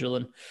so's Virgil.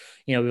 And,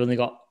 we've only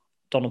got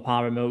Donald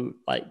Parham, who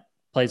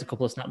plays a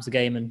couple of snaps a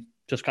game and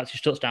just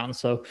catches touchdowns.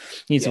 So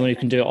you need someone who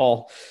can do it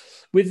all.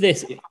 With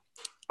this,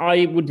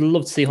 I would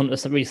love to see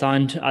Hunter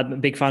re-signed. I'm a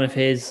big fan of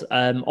his.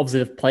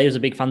 Obviously, the players are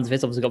big fans of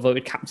his. Obviously, got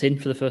voted captain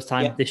for the first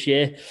time this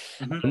year,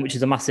 which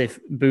is a massive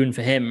boon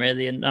for him,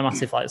 really, and a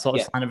massive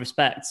sign of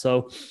respect.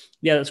 So,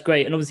 yeah, that's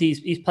great. And obviously,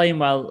 he's playing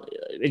well,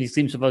 and he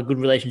seems to have a good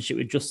relationship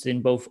with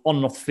Justin, both on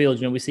and off the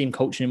field. We see him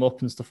coaching him up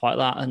and stuff like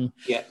that. And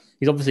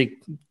he's obviously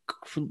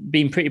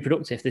been pretty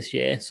productive this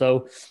year.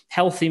 So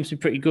health seems to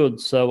be pretty good.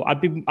 So I'd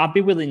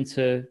be willing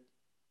to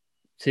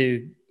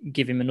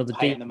give him another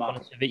deal.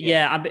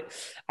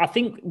 I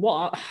think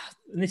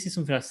and this is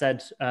something I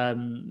said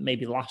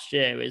maybe last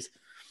year, is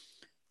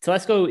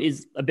Telesco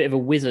is a bit of a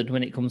wizard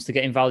when it comes to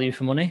getting value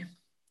for money.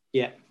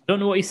 Yeah. I don't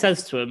know what he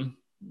says to him,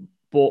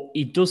 but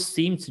he does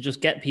seem to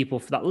just get people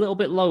for that little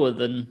bit lower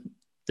than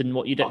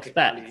what you'd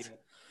expect.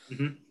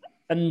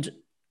 And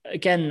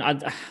again,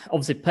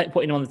 obviously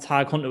putting him on the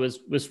tag, Hunter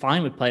was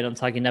fine with playing on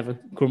tag. He never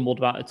grumbled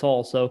about it at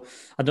all. So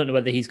I don't know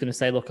whether he's going to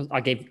say, look,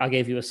 I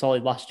gave you a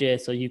solid last year,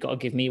 so you've got to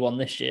give me one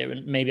this year,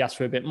 and maybe ask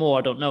for a bit more.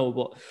 I don't know,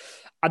 but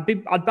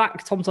I'd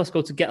back Tom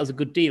Telesco to get us a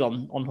good deal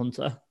on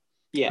Hunter.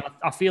 Yeah,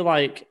 I feel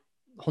like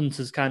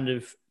Hunter's kind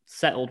of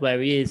settled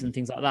where he is and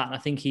things like that, and I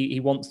think he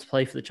wants to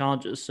play for the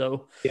Chargers.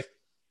 So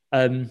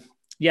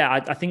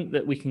I think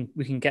that we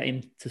can get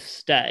him to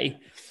stay.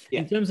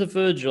 In terms of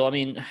Virgil, I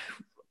mean,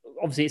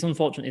 obviously it's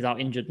unfortunate he's out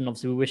injured, and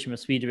obviously we wish him a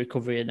speedy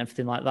recovery and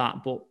everything like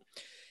that. But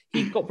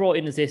he got brought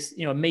in as this,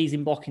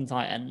 amazing blocking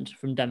tight end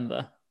from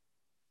Denver.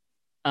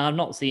 And I've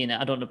not seen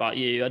it. I don't know about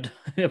you,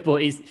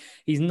 but he's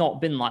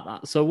not been like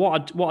that. So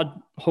what I'd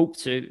hope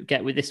to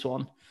get with this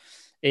one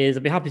is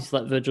I'd be happy to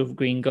let Virgil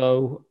Green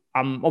go.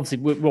 We're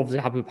obviously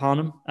happy with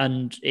Parham,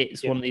 and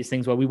it's one of these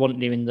things where we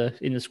wanted him in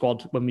the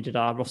squad when we did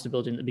our roster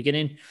building at the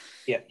beginning.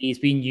 Yeah, he's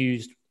been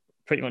used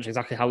pretty much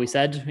exactly how we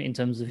said, in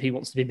terms of he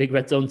wants to be a big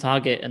red zone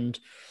target and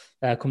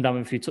come down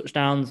with a few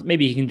touchdowns.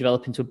 Maybe he can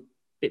develop into a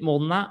bit more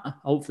than that.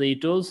 Hopefully he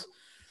does.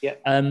 Yeah.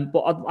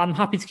 But I'm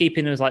happy to keep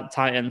him as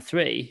tight end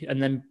 3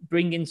 and then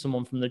bring in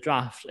someone from the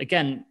draft.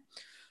 Again,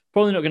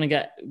 probably not going to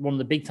get one of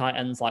the big tight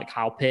ends like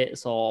Kyle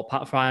Pitts or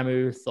Pat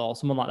Fryermuth or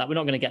someone like that. We're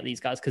not going to get these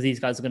guys, because these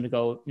guys are going to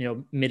go,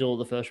 middle of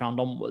the first round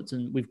onwards.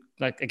 And we've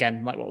like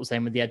what I was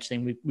saying with the edge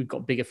thing, we've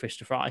got bigger fish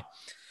to fry.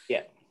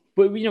 Yeah.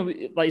 But,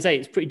 like you say,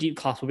 it's pretty deep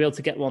class. We'll be able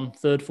to get one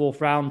third,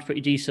 fourth round,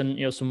 pretty decent.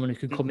 Someone who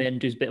can come in,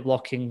 do a bit of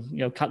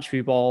blocking, catch a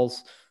few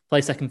balls,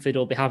 play second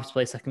fiddle, be happy to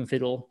play second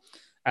fiddle.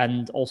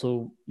 And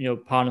also,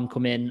 Parham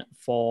come in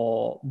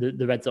for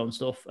the red zone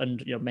stuff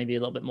and, maybe a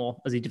little bit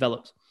more as he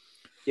develops.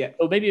 Yeah.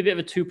 So maybe a bit of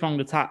a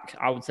two-pronged attack,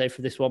 I would say,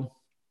 for this one.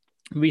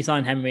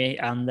 Re-sign Henry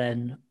and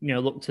then,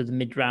 look to the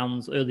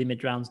early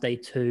mid-rounds, day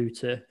 2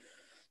 to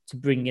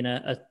bring in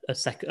a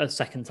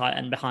second tight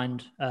end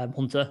behind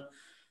Hunter.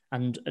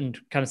 And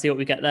kind of see what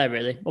we get there,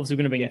 really. Obviously, we're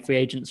going to bring in free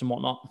agents and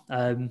whatnot.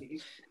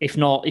 If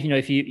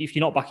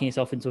you're not backing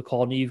yourself into a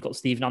corner, you've got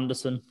Steven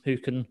Anderson, who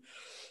can,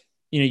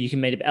 you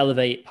can maybe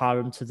elevate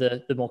Parham to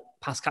the more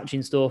pass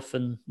catching stuff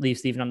and leave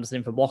Steven Anderson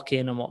in for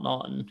blocking and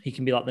whatnot. And he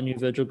can be like the new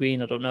Virgil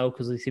Green. I don't know,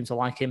 because he seems to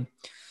like him.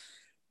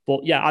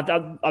 But yeah,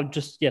 I'd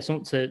just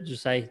something to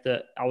just say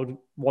that I would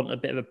want a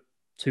bit of a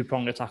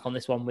two-pronged attack on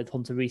this one, with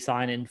Hunter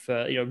re-signing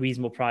for a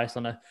reasonable price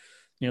on a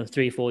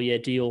 3 or 4 year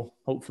deal,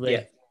 hopefully.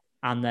 Yeah.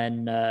 And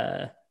then,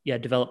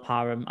 develop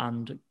Parham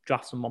and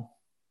draft someone.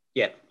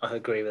 Yeah, I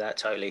agree with that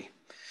totally.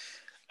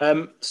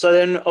 So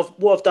then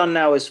what I've done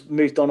now is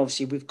moved on.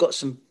 Obviously, we've got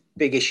some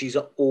big issues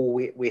are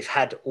we've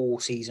had all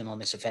season on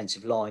this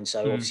offensive line.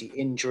 So obviously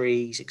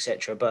injuries,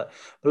 etc. But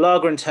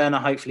Balaga and Turner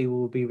hopefully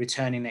will be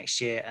returning next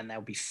year and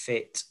they'll be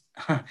fit.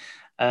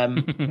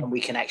 And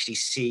we can actually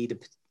see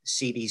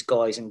these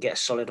guys and get a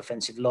solid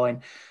offensive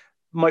line.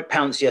 Mike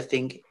Pouncey, I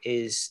think,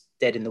 is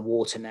dead in the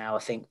water now. I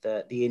think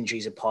that the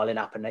injuries are piling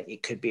up and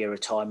it could be a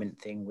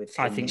retirement thing with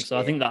him. I think so.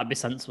 I think that'd be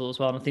sensible as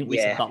well. And I think we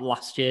said that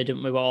last year,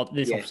 didn't we? Well,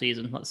 this off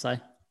season, let's say.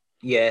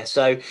 Yeah.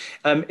 So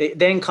it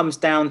then comes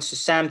down to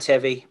Sam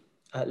Tevi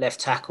at left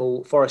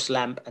tackle, Forrest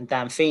Lamp and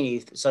Dan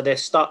Feeney. So they're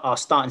our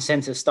starting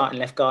centre, starting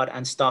left guard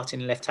and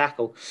starting left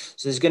tackle.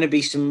 So there's going to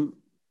be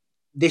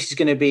this is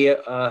going to be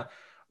a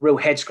real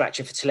head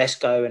scratcher for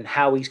Telesco and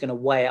how he's going to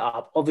weigh it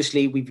up.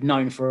 Obviously, we've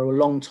known for a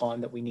long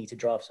time that we need to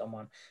draft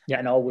someone. Yeah.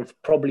 And I would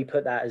probably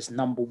put that as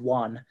number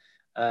one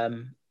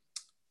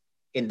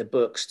in the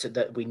books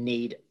that we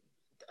need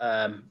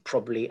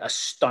probably a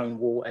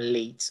Stonewall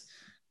elite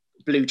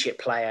blue chip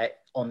player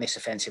on this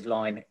offensive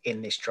line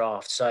in this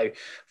draft. So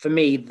for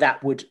me,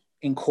 that would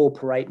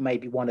incorporate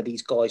maybe one of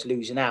these guys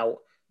losing out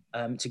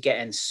to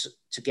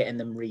getting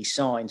them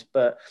re-signed.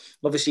 But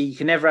obviously you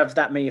can never have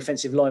that many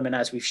offensive linemen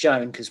as we've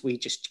shown, because we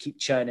just keep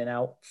churning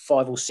out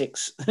 5 or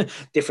 6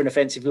 different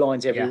offensive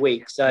lines every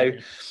week. So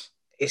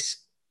it's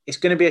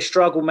going to be a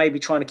struggle maybe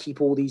trying to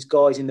keep all these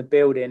guys in the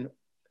building.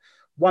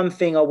 One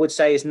thing I would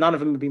say is none of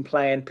them have been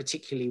playing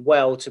particularly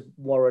well to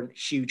warrant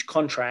huge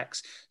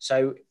contracts.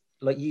 So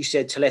like you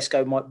said,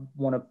 Telesco might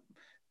want to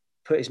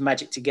put his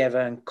magic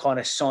together and kind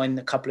of sign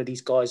a couple of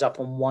these guys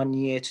up on 1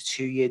 year to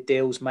 2 year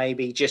deals,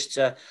 maybe just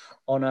to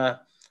honor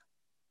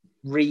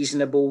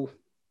reasonable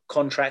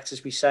contracts,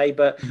 as we say.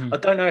 But I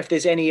don't know if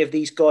there's any of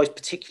these guys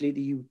particularly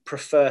that you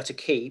prefer to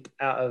keep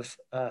out of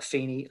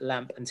Feeney,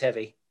 Lamp and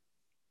Tevi.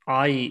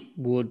 I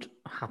would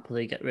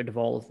happily get rid of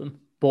all of them,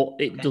 but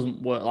it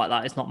doesn't work like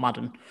that. It's not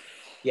Madden.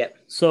 Yeah.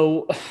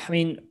 So, I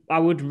mean, I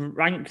would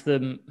rank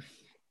them.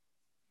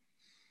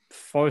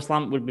 Forrest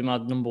Lamp would be my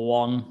number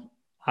one.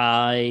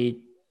 I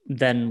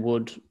then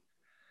would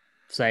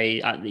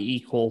say at the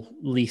equal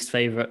least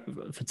favourite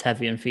for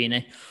Tevi and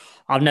Feeney.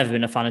 I've never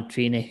been a fan of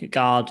Feeney.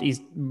 Guard,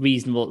 he's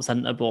reasonable at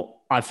centre, but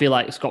I feel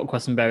like Scott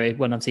Quessenberry,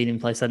 when I've seen him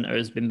play centre,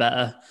 has been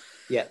better.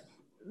 Yeah.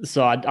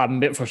 So I'm a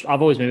bit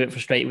I've always been a bit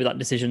frustrated with that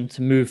decision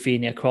to move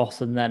Feeney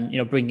across and then,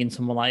 bring in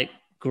someone like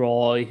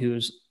Groy,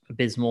 who's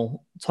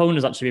abysmal. Tone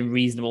has actually been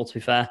reasonable, to be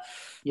fair.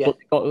 Yeah.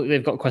 But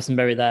they've got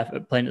Quessenberry there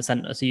playing at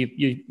centre. So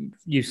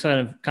you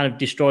kind of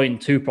destroying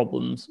two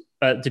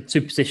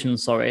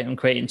positions, and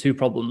creating two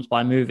problems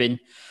by moving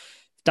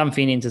Dan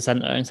Feeney into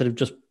centre instead of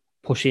just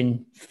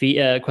pushing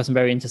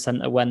Quessenberry into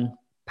centre when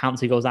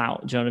Pouncey goes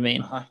out. Do you know what I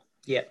mean?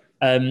 Yeah.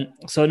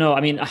 So no,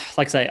 I mean, like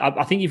I say,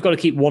 I think you've got to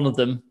keep one of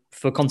them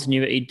for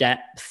continuity,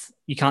 depth.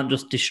 You can't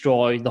just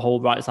destroy the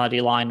whole right side of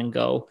your line and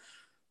go,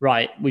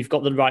 right, we've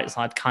got the right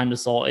side kind of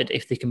sorted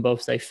if they can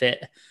both stay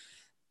fit.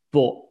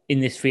 But in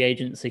this free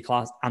agency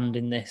class and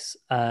in this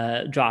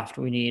draft,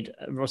 we need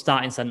a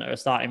starting centre, a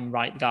starting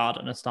right guard,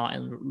 and a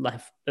starting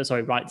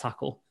right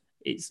tackle.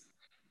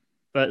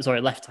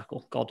 Left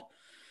tackle. God,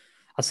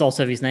 I saw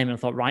Sevi's name and I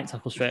thought right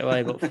tackle straight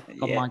away. But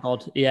oh my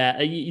God,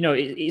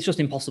 it's just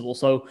impossible.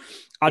 So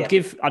I'd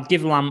give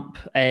Lamp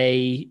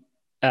a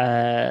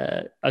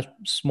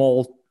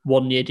small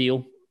 1 year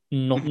deal.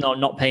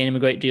 Not paying him a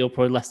great deal,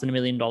 probably less than $1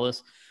 million.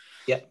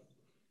 Yeah,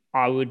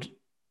 I would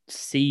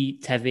see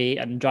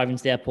Tevi and drive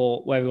into the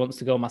airport where he wants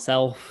to go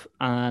myself,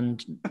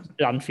 and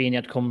Dan Feeney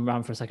had come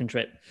around for a second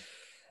trip,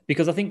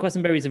 because I think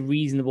Quessenberry is a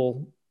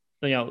reasonable,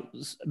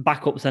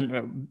 backup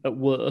centre at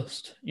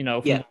worst. I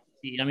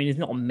mean, he's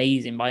not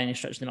amazing by any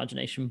stretch of the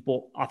imagination,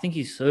 but I think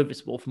he's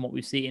serviceable from what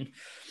we've seen.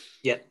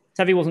 Yeah,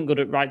 Tevi wasn't good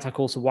at right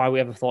tackle, so why we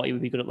ever thought he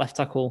would be good at left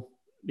tackle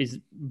is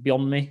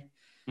beyond me.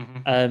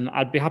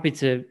 I'd be happy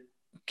to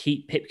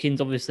keep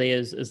Pipkins obviously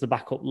as the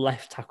backup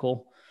left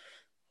tackle.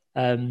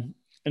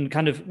 And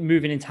kind of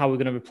moving into how we're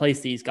going to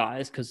replace these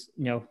guys, because,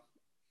 the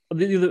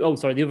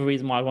other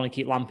reason why I want to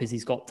keep Lamp is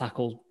he's got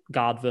tackle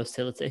guard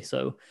versatility.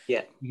 So,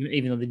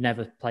 even though they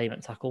never play him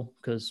at tackle,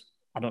 because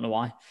I don't know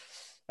why.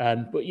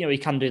 But, he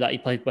can do that. He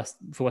played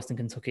for Western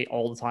Kentucky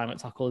all the time at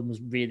tackle and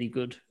was really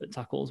good at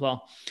tackle as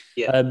well.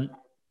 Yeah.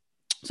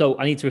 So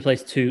I need to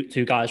replace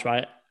two guys,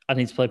 right? I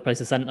need to replace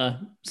a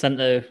centre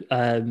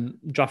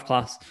draft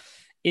class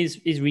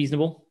is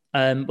reasonable.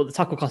 But the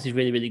tackle class is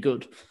really, really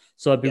good.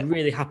 So I'd be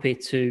really happy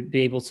to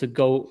be able to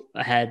go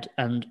ahead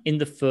and in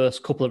the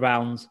first couple of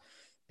rounds,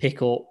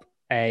 pick up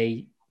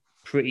a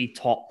pretty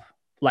top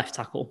left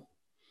tackle.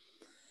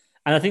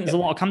 And I think there's a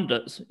lot of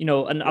candidates,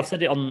 and I've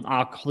said it on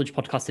our college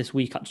podcast this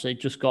week, actually,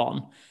 just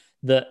gone,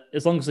 that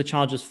as long as the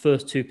Chargers'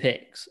 first 2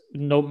 picks,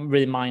 don't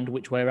really mind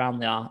which way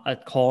around they are,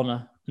 at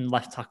corner and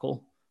left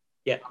tackle.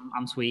 Yeah.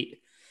 I'm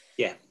sweet.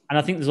 Yeah. And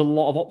I think there's a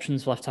lot of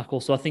options for left tackle.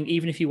 So I think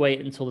even if you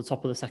wait until the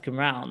top of the second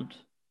round,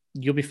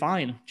 you'll be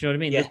fine. Do you know what I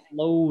mean? Yeah. There's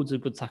loads of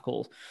good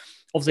tackles.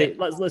 Obviously,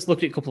 let's look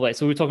at it a couple of ways.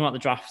 So we were talking about the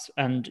draft,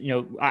 and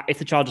if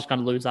the Chargers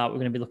kind of lose out, we're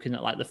going to be looking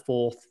at like the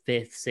 4th,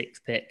 5th,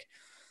 6th pick.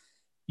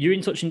 You're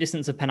in touching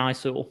distance of Penei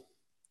Sewell.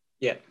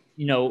 Yeah.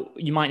 you know,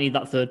 you might need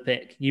that third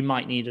pick. You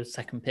might need a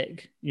second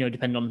pick, you know,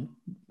 depending on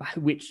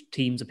which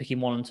teams are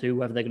picking 1 and 2,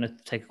 whether they're going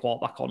to take a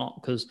quarterback or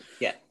not. Because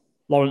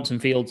Lawrence and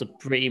Fields are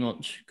pretty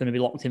much going to be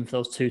locked in for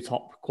those 2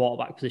 top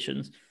quarterback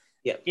positions.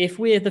 Yeah. If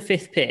we're the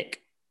 5th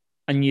pick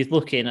and you're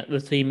looking at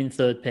the team in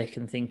 3rd pick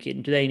and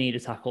thinking, do they need a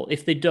tackle?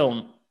 If they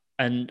don't,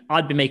 and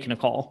I'd be making a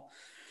call,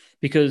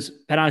 because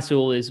Penei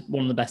Sewell is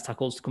one of the best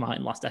tackles to come out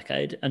in the last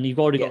decade. And you've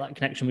already got that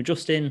connection with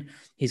Justin.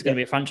 He's going to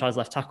be a franchise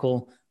left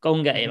tackle. Go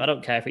and get him. I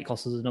don't care if it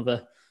costs us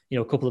another, you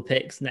know, a couple of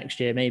picks next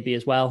year, maybe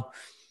as well.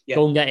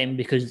 Go and get him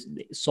because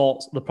it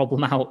sorts the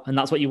problem out. And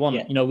that's what you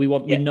want. You know, we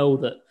know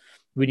that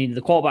we need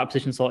the quarterback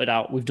position sorted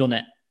out. We've done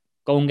it.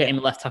 Go and get him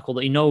a left tackle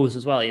that he knows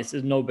as well. It's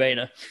a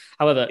no-brainer.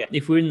 However,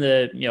 if we're in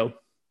the, you know,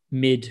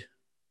 mid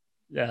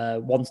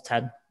 1 to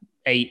 10,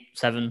 8,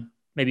 7,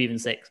 maybe even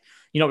 6,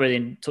 you're not really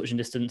in touching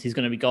distance. He's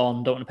going to be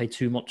gone. Don't want to pay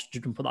too much to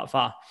jump that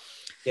far.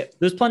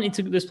 There's plenty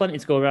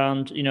to go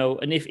around, you know.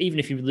 And even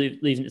if you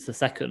leave it to the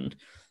second,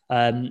 you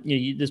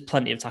know, there's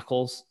plenty of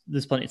tackles.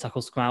 There's plenty of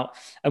tackles to come out,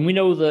 and we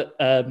know that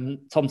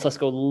Tom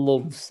Telesco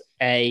loves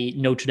a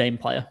Notre Dame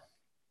player.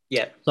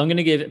 So I'm going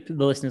to give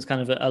the listeners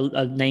kind of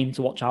a name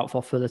to watch out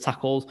for the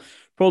tackles,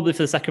 probably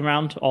for the second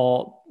round,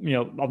 or, you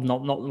know, I'm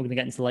not going to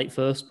get into the late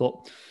first,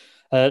 but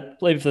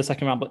maybe for the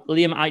second round. But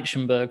Liam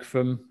Eichenberg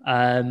from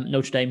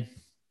Notre Dame.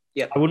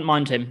 I wouldn't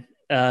mind him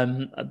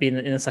being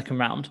in the second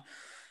round.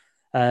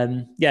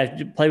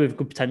 Play with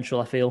good potential,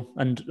 I feel.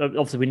 And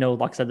obviously we know,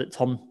 like I said, that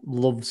Tom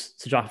loves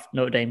to draft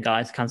Notre Dame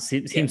guys. Kind of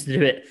seems to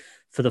do it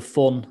for the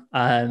fun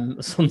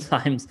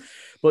sometimes.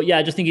 But yeah,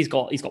 I just think he's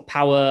got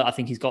power. I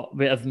think he's got a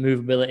bit of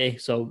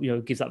movability. So, you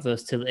know, gives that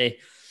versatility.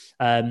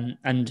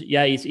 And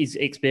yeah, he's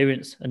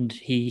experienced and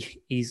he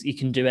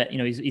can do it. You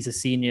know, he's a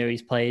senior.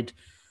 He's played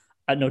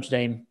at Notre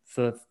Dame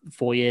for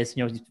 4 years.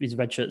 You know, he's a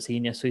redshirt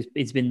senior, so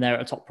he's been there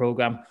at a top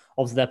program.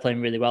 Obviously, they're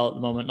playing really well at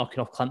the moment, knocking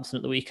off Clemson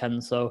at the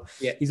weekend. So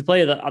he's a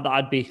player that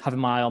I'd be having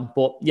my eye on.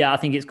 But yeah, I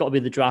think it's got to be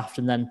the draft,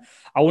 and then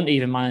I wouldn't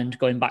even mind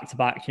going back to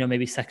back. You know,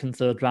 maybe second,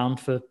 third round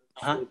for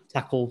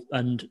tackle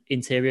and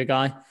interior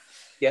guy.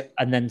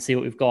 And then see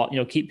what we've got. You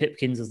know, keep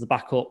Pipkins as the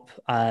backup.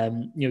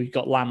 You know, you've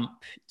got Lamp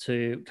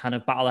to kind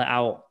of battle it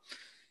out.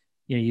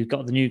 You know, you've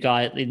got the new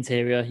guy at the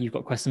interior. You've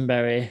got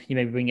Quessenberry. You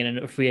maybe bring in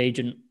a free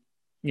agent,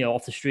 you know,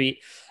 off the street.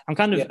 I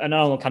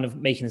know I'm kind of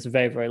making this a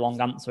very, very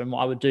long answer and what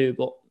I would do,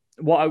 but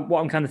what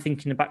I'm kind of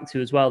thinking back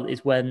to as well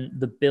is when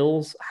the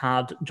Bills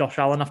had Josh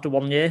Allen after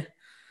 1 year.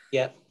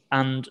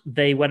 And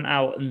they went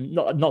out and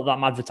not that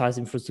I'm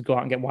advertising for us to go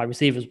out and get wide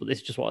receivers, but this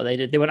is just what they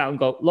did. They went out and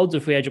got loads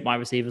of free agent wide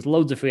receivers,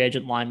 loads of free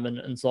agent linemen,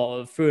 and sort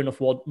of threw enough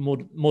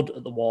mud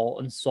at the wall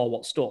and saw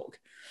what stuck.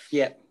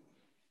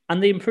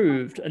 And they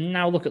improved. And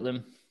now look at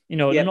them. You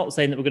know, I'm not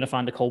saying that we're going to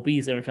find a Cole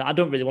Beasley or anything. I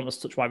don't really want us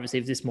to touch wide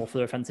receivers. This is more for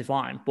their offensive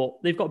line, but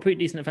they've got a pretty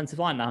decent offensive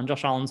line now, and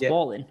Josh Allen's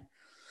balling.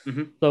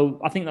 So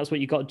I think that's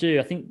what you've got to do.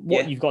 I think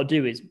what you've got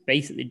to do is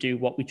basically do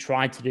what we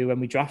tried to do when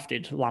we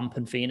drafted Lamp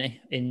and Feeney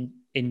in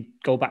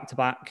go back to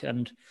back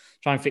and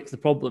try and fix the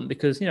problem,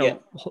 because, you know,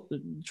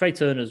 Trey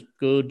Turner's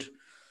good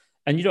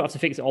and you don't have to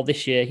fix it all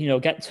this year. You know,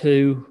 get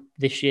 2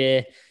 this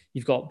year.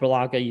 You've got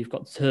Bralaga, you've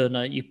got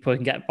Turner. You probably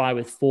can get by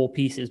with 4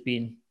 pieces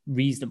being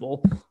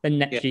reasonable. Then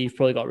next year you've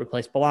probably got to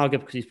replace Balaga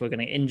because he's probably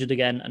going to get injured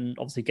again and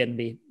obviously going to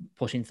be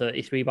pushing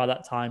 33 by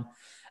that time.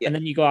 And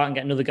then you go out and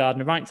get another guard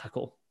and a right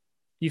tackle.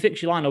 You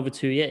fix your line over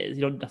 2 years.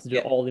 You don't have to do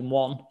it all in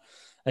one.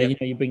 You know,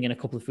 you bring in a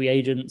couple of free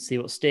agents, see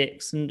what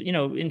sticks. And, you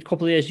know, in a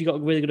couple of years, you've got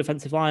a really good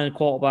offensive line, a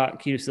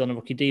quarterback, you're still on a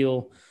rookie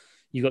deal.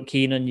 You've got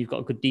Keenan, you've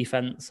got a good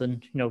defense.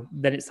 And, you know,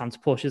 then it's time to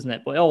push, isn't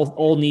it? But it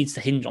all needs to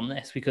hinge on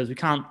this, because we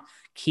can't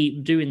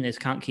keep doing this,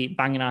 can't keep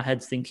banging our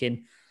heads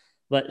thinking,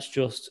 let's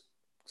just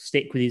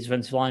stick with these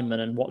defensive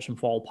linemen and watch them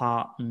fall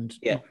apart and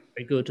not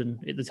very good, and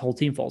this whole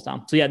team falls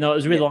down. So, yeah, no, it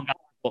was a really long answer.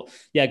 But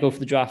yeah, go for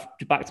the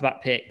draft,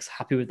 back-to-back picks.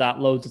 Happy with that.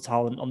 Loads of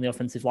talent on the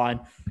offensive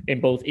line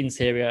in both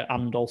interior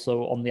and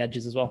also on the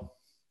edges as well.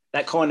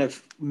 That kind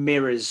of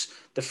mirrors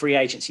the free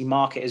agency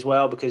market as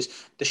well, because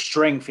the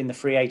strength in the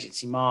free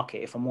agency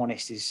market, if I'm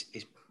honest, is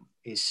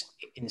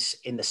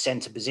in the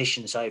centre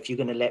position. So if you're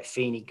going to let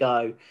Feeney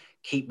go,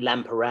 keep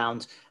Lamp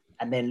around,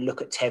 and then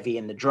look at Tevy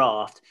in the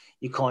draft,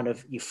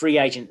 your free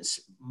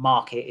agents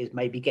market is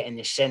maybe getting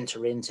the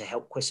centre in to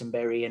help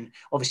Quessenberry. And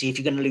obviously, if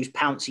you're going to lose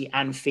Pouncey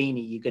and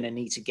Feeney, you're going to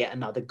need to get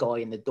another guy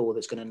in the door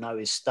that's going to know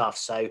his stuff.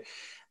 So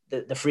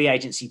the free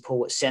agency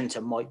pool at centre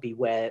might be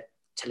where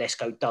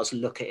Telesco does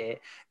look at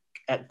it.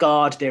 At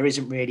guard, there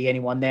isn't really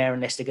anyone there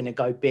unless they're going to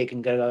go big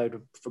and go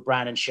for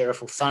Brandon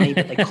Sheriff or Thunny.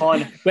 But they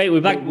kind of wait.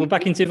 We're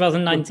back in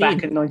 2019. We're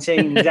back in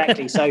 19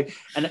 exactly. So,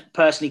 and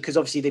personally, because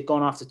obviously they've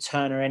gone after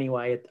Turner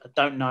anyway, I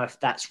don't know if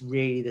that's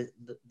really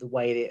the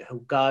way that he'll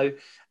go.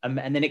 And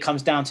then it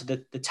comes down to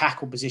the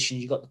tackle position.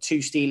 You've got the 2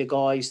 Steeler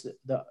guys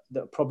that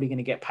are probably going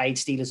to get paid.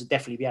 Steelers will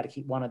definitely be able to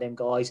keep one of them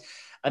guys.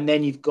 And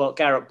then you've got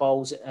Garrett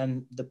Bowles,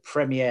 and the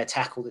premier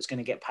tackle that's going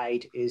to get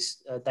paid is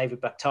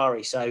David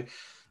Bakhtari. So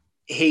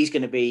he's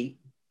going to be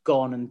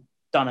gone and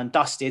done and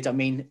dusted. I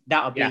mean,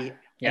 that would be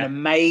an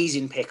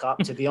amazing pickup,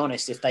 to be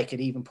honest, if they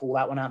could even pull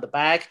that one out of the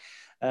bag.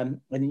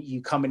 when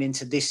you coming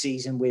into this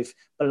season with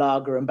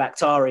Balaga and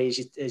Bakhtari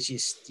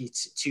as your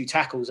two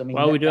tackles. I mean,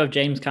 well, we do have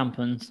James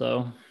Campen,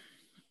 so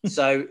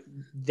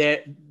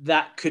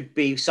that could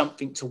be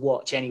something to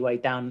watch anyway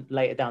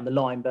later down the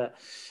line. But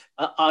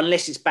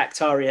unless it's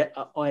Bakhtari,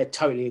 I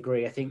totally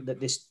agree. I think that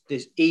this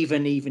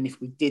even if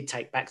we did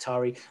take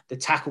Bakhtari, the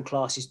tackle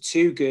class is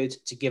too good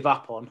to give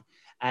up on,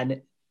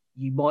 and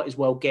you might as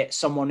well get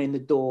someone in the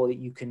door that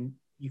you can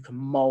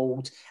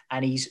mold,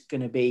 and he's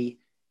going to be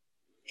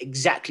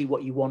exactly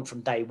what you want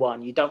from day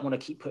one. You don't want to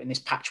keep putting this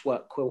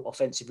patchwork quilt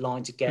offensive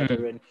line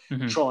together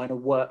and trying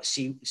to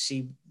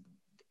see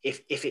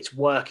if it's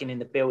working in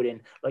the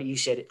building. Like you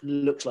said, it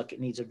looks like it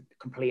needs a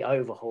complete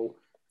overhaul.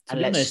 And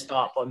let's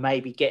start by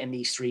maybe getting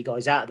these three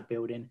guys out of the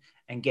building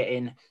and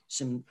getting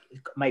some,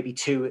 maybe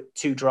two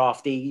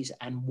draftees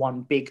and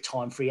one big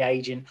time free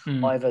agent,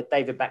 either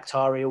David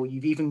Bakhtari, or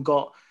you've even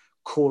got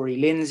Corey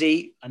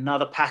Lindsay,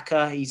 another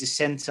Packer. He's a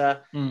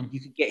centre. You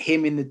could get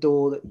him in the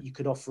door. That you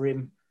could offer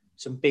him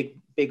some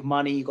big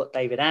money. You got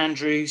David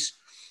Andrews,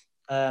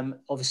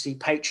 obviously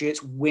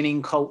Patriots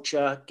winning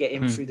culture, get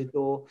him through the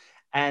door.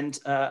 And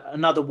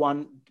another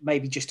one,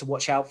 maybe just to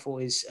watch out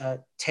for, is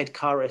Ted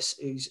Karras,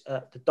 who's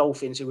the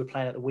Dolphins, who were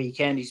playing at the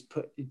weekend. He's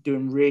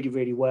doing really,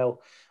 really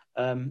well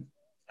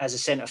as a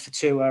centre for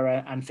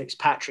Tua and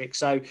Fitzpatrick.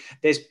 So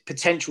there's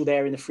potential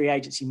there in the free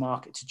agency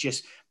market to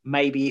just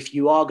maybe, if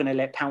you are going to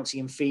let Pouncey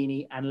and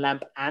Feeney and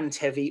Lamp and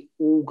Tevy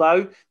all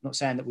go, not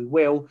saying that we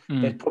will,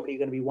 there's probably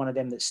going to be one of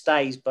them that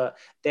stays, but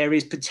there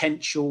is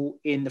potential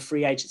in the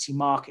free agency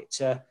market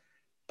to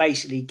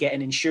basically get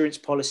an insurance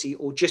policy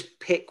or just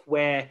pick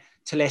where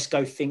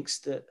Telesco thinks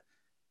that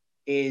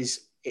it's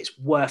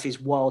worth his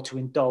while to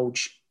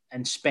indulge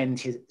and spend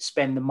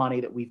the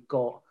money that we've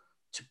got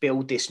to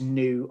build this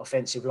new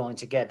offensive line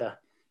together.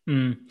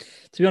 To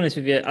be honest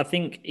with you, I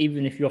think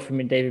even if you offer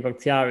me David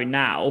Bakhtiari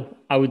now,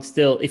 I would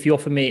still, if you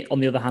offer me, on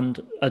the other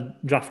hand, a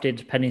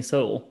drafted Penny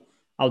Sewell,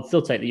 I would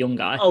still take the young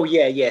guy. Oh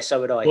yeah, so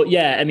would I. But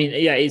yeah, I mean,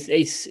 yeah,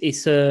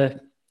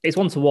 it's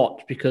one to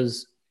watch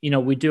because, you know,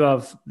 we do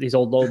have this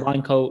old low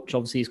line coach.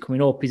 Obviously, he's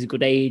coming up. He's a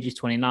good age. He's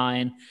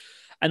 29.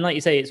 And like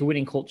you say, it's a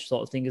winning culture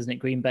sort of thing, isn't it?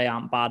 Green Bay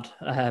aren't bad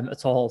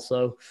at all.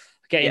 So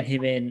getting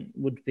him in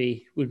would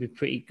be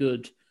pretty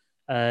good,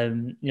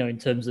 you know, in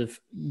terms of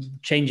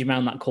changing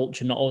around that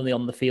culture, not only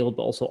on the field,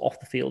 but also off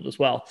the field as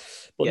well.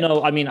 But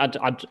no, I mean,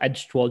 I'd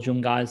edge towards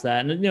young guys there.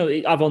 And, you know,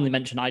 I've only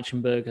mentioned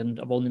Eichenberg and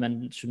I've only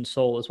mentioned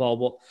Soul as well,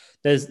 but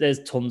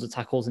there's tons of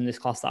tackles in this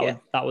class that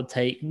would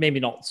take,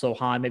 maybe not so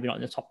high, maybe not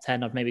in the top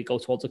 10. I'd maybe go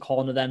towards a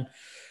corner then.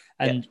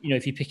 And, you know,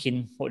 if you're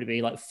picking, what would it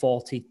be, like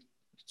 40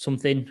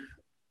 something,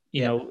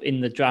 you know,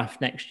 in the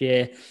draft next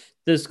year,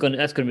 that's going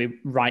to be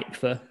ripe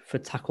for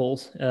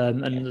tackles,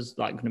 and there's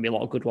like going to be a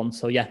lot of good ones.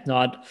 So yeah,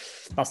 no,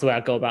 that's the way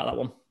I'd go about that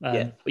one.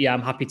 But yeah,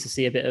 I'm happy to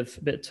see a bit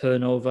of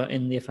turnover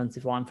in the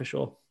offensive line for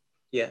sure.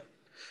 Yeah.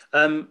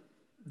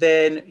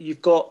 Then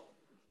you've got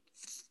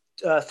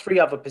three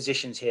other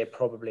positions here.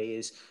 Probably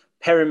is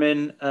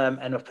Perryman,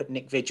 and I've put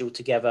Nick Vigil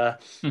together.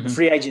 The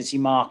free agency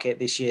market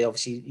this year,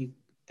 obviously,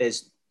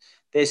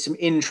 there's some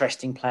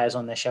interesting players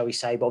on there, shall we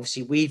say. But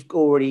obviously, we've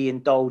already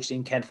indulged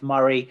in Kenneth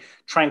Murray.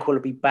 Tranquil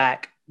will be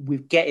back. We're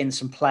getting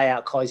some play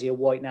out Kaiser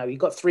White now. You've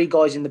got three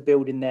guys in the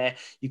building there.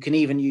 You can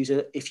even use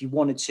it if you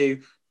wanted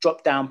to.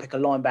 Drop down, pick a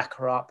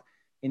linebacker up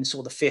in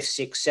sort of the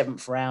 5th, 6th,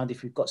 7th round.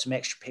 If we've got some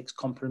extra picks,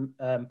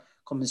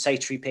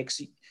 compensatory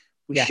picks,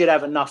 we should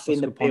have enough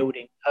in the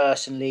building,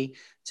 personally,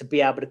 to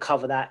be able to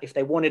cover that. If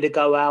they wanted to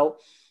go out,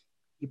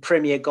 your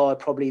premier guy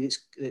probably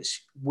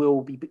that's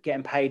will be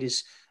getting paid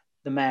is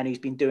the man who's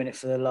been doing it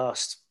for the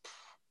last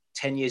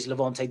 10 years,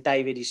 Levante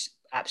David, is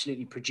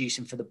absolutely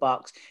producing for the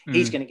Bucs.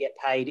 He's going to get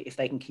paid if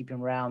they can keep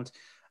him around.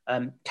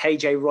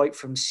 KJ Wright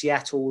from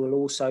Seattle will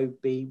also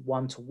be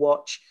one to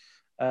watch.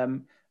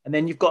 And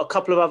then you've got a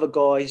couple of other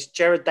guys.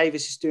 Jared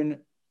Davis is doing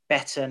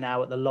better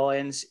now at the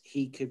Lions.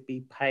 He could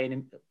be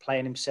playing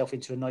himself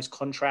into a nice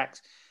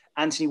contract.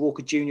 Anthony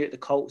Walker Jr. at the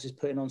Colts is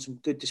putting on some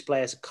good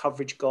display as a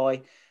coverage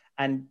guy.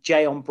 And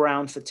Jayon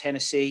Brown for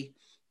Tennessee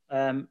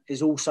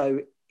is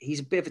also... He's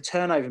a bit of a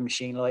turnover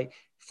machine, like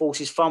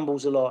forces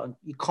fumbles a lot. And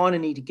you kind of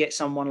need to get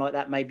someone like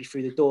that maybe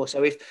through the door.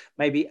 So if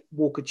maybe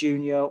Walker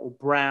Jr. or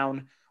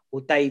Brown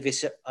or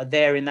Davis are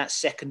there in that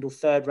 2nd or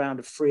 3rd round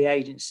of free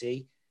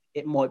agency,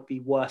 it might be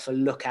worth a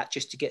look at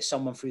just to get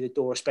someone through the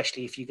door,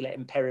 especially if you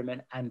let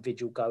Perryman and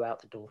Vigil go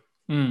out the door.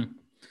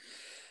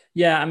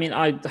 Yeah, I mean,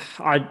 I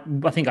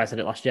think I said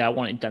it last year. I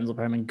wanted Denzel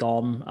Perryman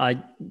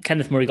gone.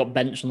 Kenneth Murray got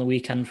benched on the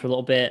weekend for a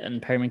little bit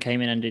and Perryman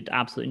came in and did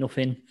absolutely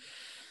nothing.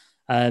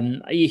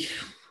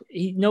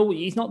 He's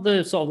not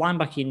the sort of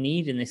linebacker you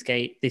need in this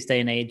day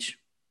and age.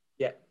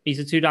 Yeah. He's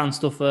a 2-down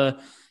stuffer.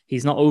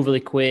 He's not overly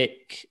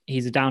quick.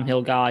 He's a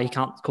downhill guy. He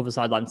can't cover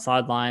sideline to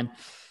sideline.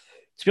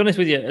 To be honest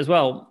with you as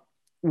well,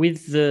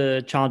 with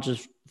the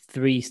Chargers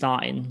 3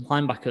 starting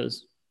linebackers,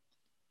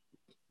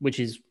 which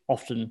is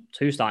often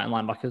 2 starting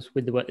linebackers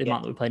with the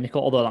amount that we play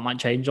nickel, although that might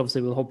change.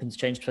 Obviously, we're hoping to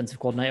change defensive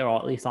coordinator, or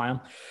at least I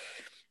am.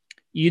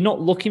 You're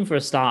not looking for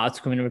a starter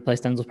to come in and replace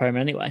Denzel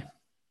Perryman anyway.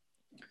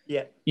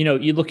 Yeah.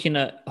 You're looking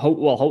at,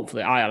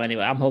 hopefully I am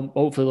anyway. I'm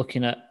hopefully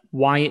looking at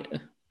White,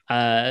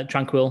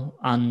 Tranquil,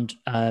 and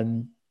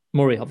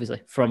Murray,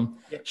 obviously, from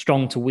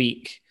strong to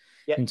weak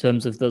in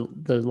terms of the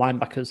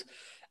linebackers.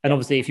 And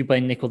obviously, if you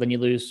play nickel, then you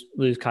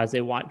lose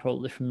Kaiser White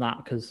probably from that,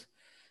 because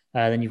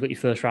then you've got your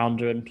first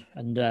rounder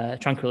and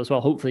Tranquil as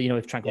well. Hopefully,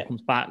 if Tranquil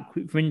comes back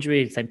from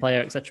injury, same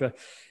player, etc.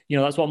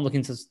 That's what I'm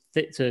looking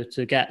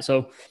to get.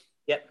 So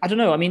I don't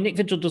know. I mean, Nick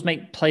Vigil does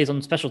make plays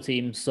on special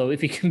teams, so if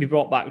he can be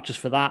brought back just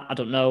for that, I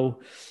don't know.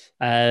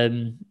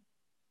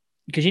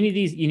 Because you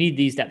need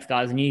these depth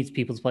guys, and you need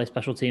people to play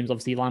special teams.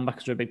 Obviously,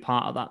 linebackers are a big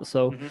part of that.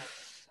 So,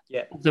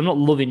 I'm not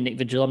loving Nick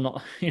Vigil. I'm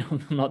not,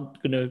 I'm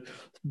not going to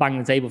bang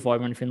the table for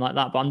him or anything like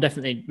that. But I'm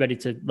definitely ready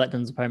to let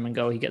Denzel Perryman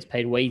go. He gets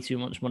paid way too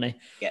much money,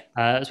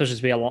 especially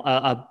to be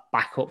a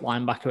backup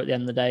linebacker at the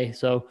end of the day.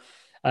 So,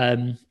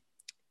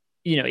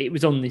 it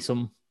was only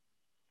some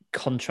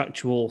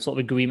contractual sort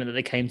of agreement that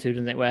they came to,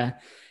 didn't it, where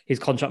his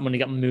contract money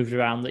got moved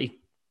around, that he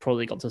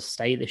probably got to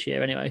stay this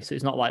year anyway. So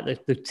it's not like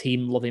the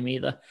team love him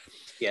either.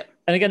 Yeah.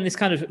 And again, this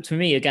kind of, to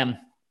me, again,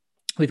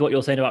 with what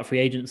you're saying about free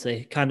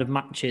agency, kind of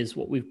matches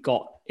what we've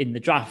got in the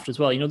draft as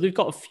well. They've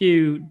got a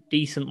few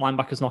decent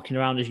linebackers knocking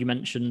around, as you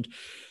mentioned.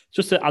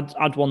 Just to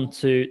add one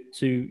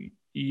to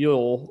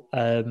your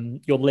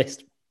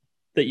list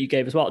that you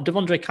gave as well.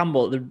 Devondre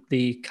Campbell,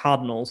 the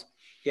Cardinals.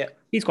 Yeah,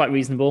 he's quite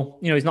reasonable.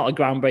 He's not a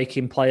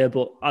groundbreaking player,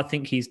 but I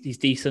think he's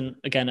decent,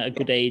 again, at a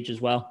good age as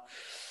well.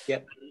 Yeah.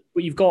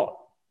 But you've got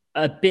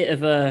a bit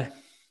of a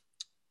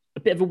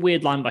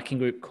weird linebacking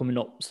group coming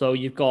up. So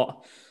you've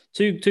got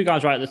two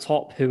guys right at the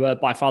top who are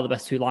by far the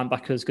best two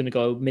linebackers, going to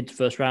go mid to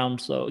first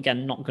round. So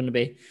again, not going to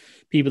be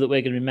people that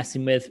we're going to be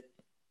messing with.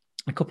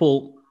 A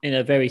couple in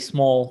a very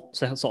small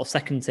sort of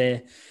second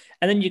tier.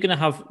 And then you're going to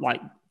have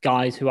like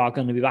guys who are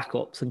going to be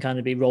backups and kind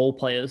of be role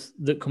players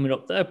that coming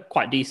up. They're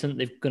quite decent.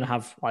 They're going to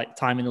have like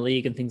time in the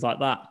league and things like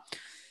that.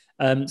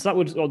 So that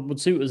would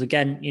suit us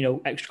again,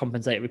 extra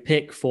compensatory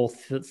pick,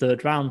 fourth,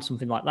 third round,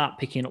 something like that,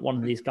 picking up one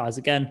of these guys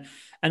again.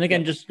 And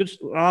again, just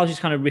I'll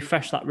just kind of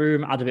refresh that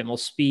room, add a bit more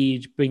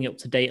speed, bring it up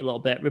to date a little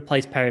bit,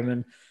 replace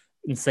Perryman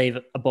and save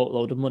a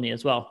boatload of money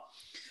as well.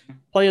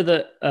 Player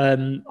that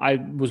I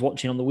was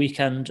watching on the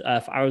weekend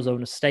for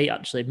Arizona State,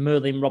 actually,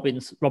 Merlin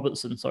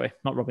Robertson.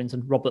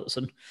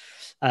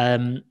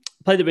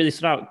 Player that really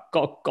stood out,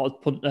 got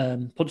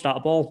punched out a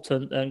ball,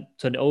 turned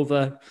it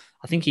over.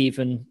 I think he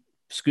even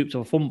scooped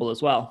up a fumble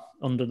as well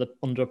under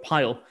a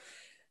pile.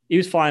 He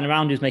was flying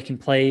around, he was making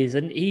plays,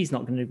 and he's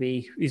not going to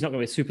be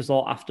a super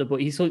sought after, but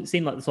he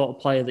seemed like the sort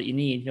of player that you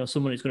need.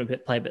 Someone who's going to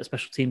play a bit of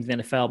special teams in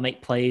the NFL,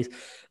 make plays, a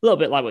little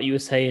bit like what you were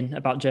saying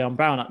about Jayon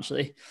Brown,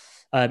 actually.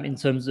 In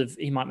terms of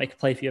he might make a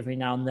play for you every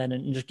now and then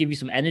and just give you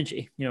some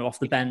energy, off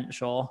the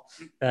bench or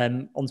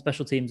on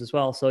special teams as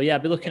well. So yeah,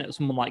 I'd be looking at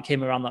someone like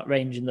him around that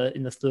range in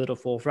the third or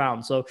fourth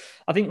round. So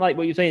I think like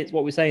what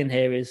we're saying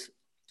here is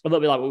a little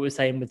bit like what we were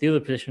saying with the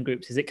other position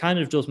groups, is it kind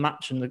of does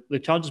match, and the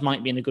Chargers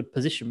might be in a good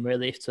position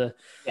really to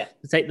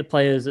take the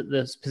players at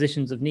the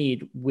positions of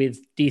need with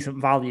decent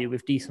value,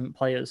 with decent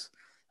players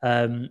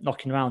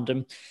knocking around.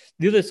 And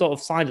the other sort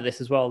of side of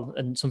this as well,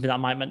 and something that I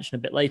might mention a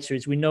bit later,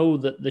 is we know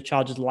that the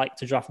Chargers like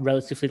to draft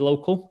relatively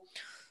local.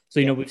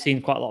 So, we've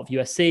seen quite a lot of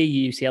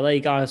USC,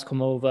 UCLA guys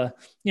come over.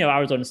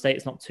 Arizona State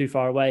is not too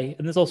far away.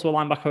 And there's also a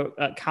linebacker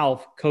at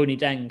Cal, Coney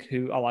Deng,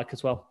 who I like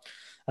as well.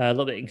 A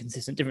little bit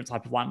inconsistent, different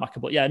type of linebacker.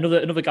 But yeah,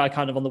 another guy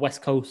kind of on the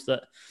West Coast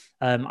that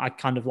I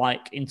kind of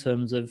like in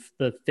terms of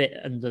the fit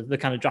and the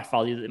kind of draft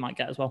value that they might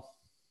get as well.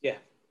 Yeah,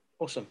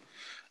 awesome.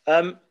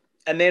 And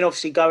then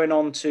obviously going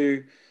on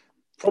to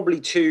probably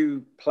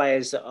two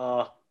players that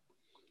are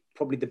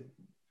probably the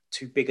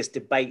two biggest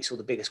debates or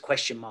the biggest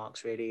question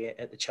marks really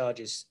at the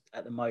Chargers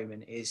at the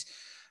moment is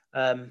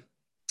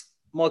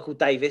Michael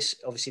Davis.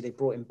 Obviously, they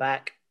brought him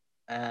back.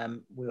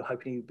 We were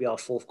hoping he would be our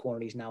fourth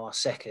corner. He's now our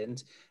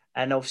second.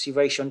 And obviously,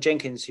 Rayshon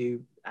Jenkins,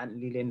 who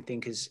Anthony Lynn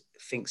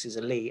thinks is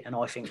elite, and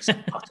I think is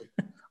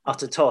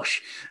utter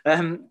tosh.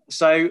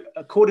 So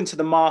according to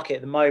the market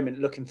at the moment,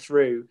 looking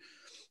through,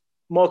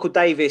 Michael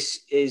Davis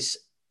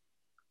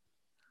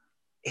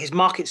his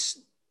market's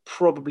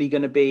probably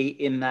going to be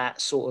in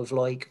that sort of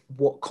like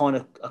what kind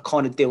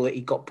of deal that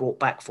he got brought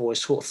back for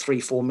is sort of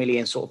 3-4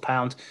 million sort of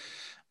pound,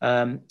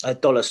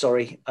 dollar,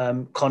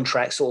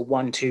 contract, sort of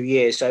 1-2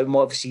 years. So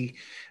obviously,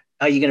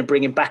 are you going to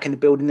bring him back in the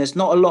building? There's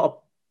not a lot of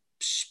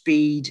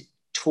speed,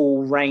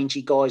 tall,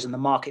 rangy guys on the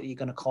market that you're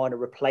going to kind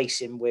of replace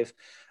him with.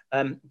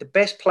 The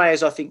best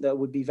players I think that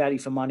would be value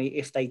for money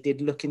if they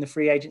did look in the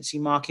free agency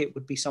market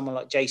would be someone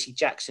like JC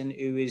Jackson,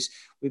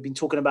 we've been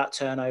talking about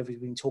turnovers,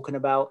 we've been talking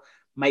about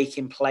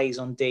making plays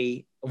on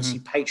D. Obviously,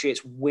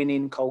 Patriots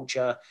winning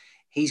culture.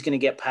 He's going to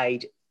get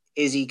paid.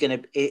 Is he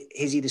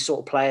the sort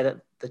of player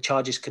that the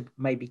Chargers could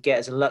maybe get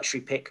as a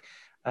luxury pick?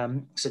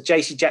 So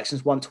JC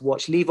Jackson's one to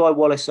watch. Levi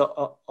Wallace,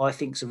 I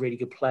think, is a really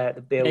good player at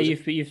the Bills. Yeah,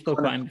 you've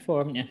spoken about him before,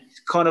 haven't you? It's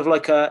kind of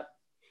like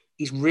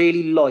he's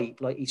really light,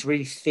 like he's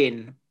really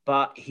thin,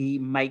 but he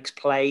makes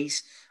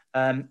plays.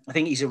 I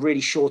think he's a really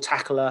sure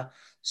tackler.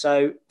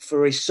 So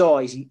for his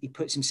size, he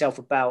puts himself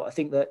about. I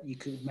think that you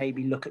could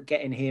maybe look at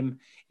getting him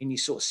in your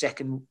sort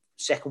of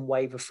second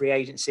wave of free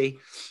agency.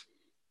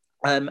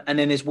 And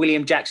then there's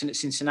William Jackson at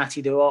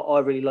Cincinnati that I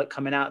really like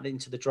coming out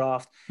into the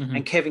draft. Mm-hmm.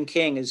 And Kevin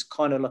King is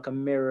kind of like a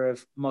mirror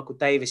of Michael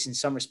Davis in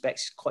some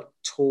respects. He's quite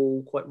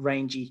tall, quite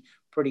rangy,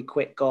 pretty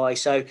quick guy.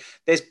 So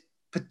there's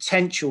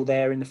potential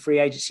there in the free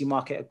agency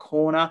market at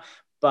corner,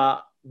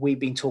 but we've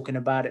been talking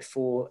about it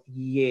for a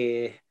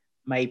year,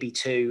 maybe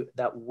two,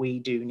 that we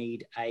do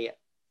need a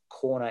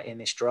corner in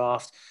this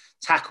draft.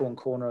 Tackle and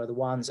corner are the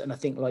ones. And I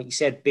think, like you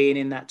said, being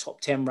in that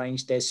top 10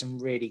 range, there's some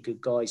really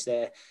good guys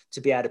there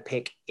to be able to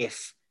pick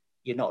if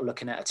you're not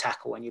looking at a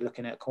tackle and you're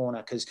looking at a corner,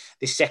 because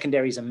this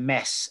secondary is a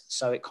mess.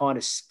 So it kind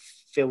of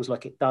feels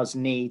like it does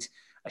need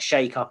a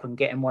shake up, and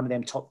getting one of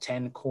them top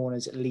 10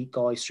 corners, elite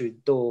guys through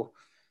the door,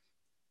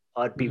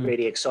 I'd be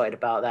really excited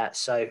about that.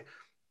 So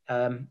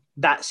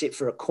that's it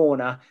for a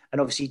corner.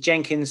 And obviously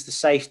Jenkins, the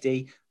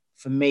safety,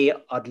 for me,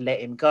 I'd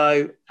let him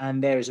go.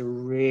 And there is a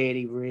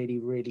really, really,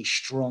 really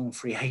strong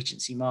free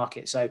agency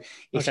market. So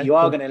if you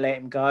are going to let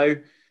him go,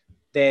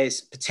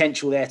 there's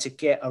potential there to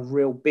get a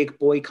real big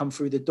boy come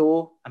through the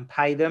door and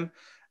pay them.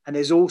 And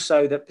there's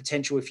also that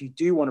potential, if you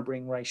do want to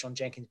bring Rayshawn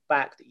Jenkins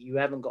back, that you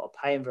haven't got to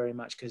pay him very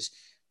much, because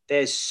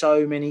there's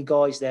so many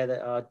guys there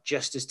that are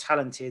just as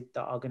talented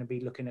that are going to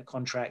be looking at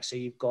contracts. So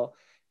you've got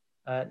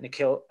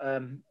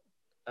Keanu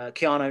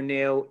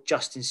Neal,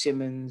 Justin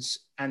Simmons,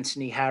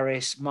 Anthony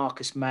Harris,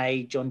 Marcus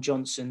May, John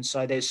Johnson.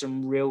 So there's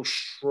some real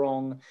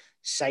strong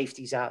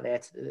safeties out there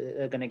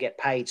that are going to get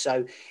paid.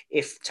 So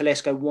if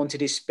Telesco wanted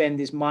to spend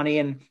his money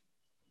and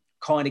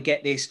kind of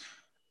get this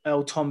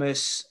Earl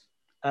Thomas,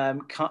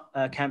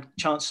 Camp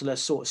Chancellor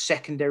sort of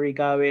secondary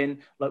going,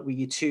 like with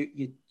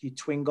your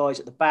twin guys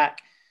at the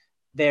back,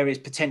 there is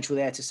potential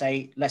there to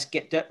say,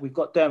 we've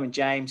got Derwin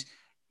James,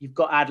 you've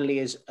got Adderley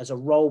as a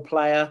role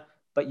player,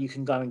 but you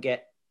can go and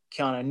get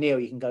Keanu Neal,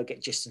 you can go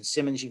get Justin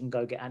Simmons, you can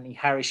go get Anthony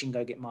Harris, you can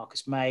go get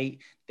Marcus May.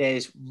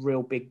 There's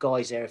real big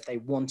guys there if they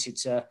wanted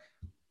to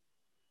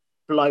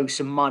blow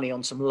some money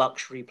on some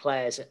luxury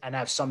players and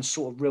have some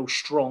sort of real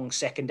strong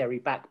secondary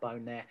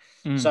backbone there.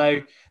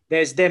 So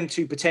there's them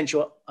two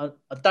potential. I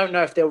don't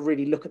know if they'll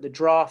really look at the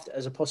draft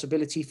as a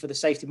possibility for the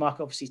safety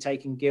market, obviously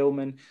taking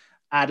Gilman,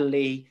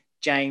 Adderley,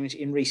 James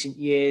in recent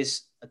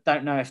years. I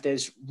don't know if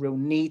there's real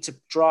need to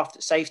draft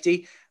at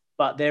safety,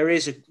 but there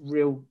is a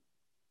real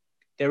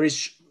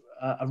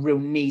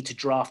need to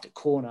draft at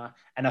corner.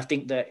 And I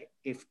think that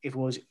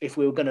if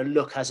we were going to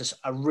look as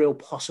a real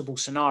possible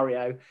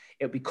scenario,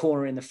 it would be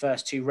corner in the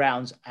first 2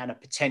 rounds and a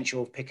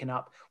potential of picking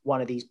up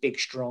one of these big,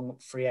 strong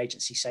free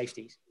agency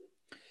safeties.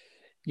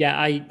 Yeah,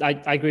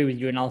 I agree with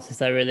your analysis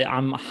there, really.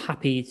 I'm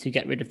happy to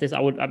get rid of this.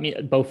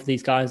 Both of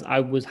these guys, I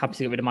was happy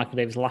to get rid of Michael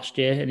Davis last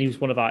year, and he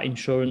was one of our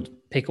insurance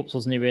pickups,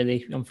 wasn't he,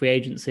 really, on free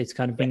agency, to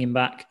kind of bring him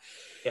back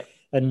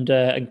and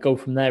go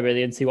from there,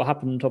 really, and see what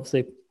happened.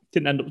 Obviously,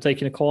 didn't end up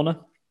taking a corner.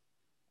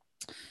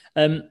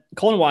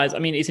 Corner-wise,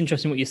 it's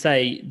interesting what you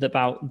say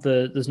about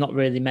there's not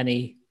really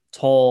many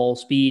tall,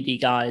 speedy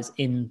guys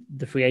in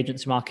the free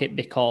agency market,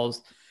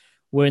 because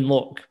we're in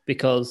luck,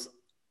 because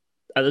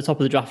at the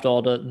top of the draft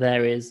order,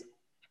 there is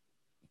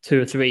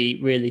 2 or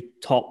 3 really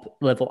top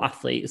level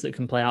athletes that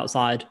can play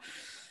outside.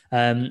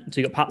 So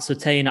you got Pat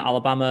Surtain at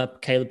Alabama,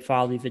 Caleb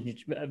Farley,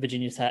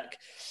 Virginia Tech,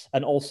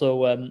 and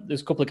also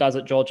there's a couple of guys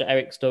at Georgia,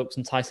 Eric Stokes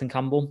and Tyson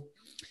Campbell.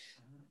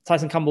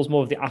 Tyson Campbell's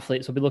more of the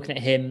athlete, so we'll be looking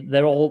at him.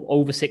 They're all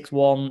over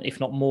 6'1", if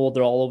not more.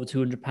 They're all over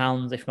 200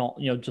 pounds, if not,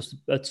 just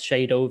a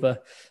shade under.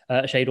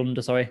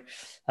 So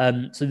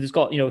there's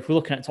got, if we're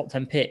looking at top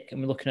 10 pick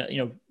and we're looking at,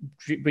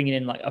 bringing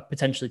in like a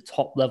potentially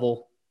top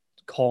level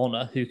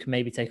corner who can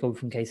maybe take over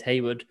from Case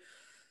Hayward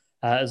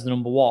as the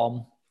number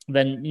 1,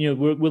 then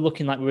we're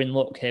looking like we're in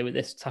luck here with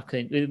this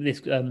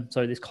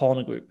this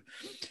corner group.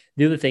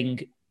 The other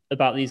thing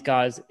about these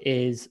guys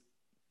is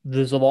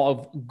there's a lot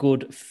of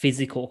good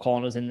physical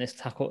corners in this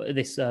tackle.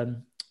 There's a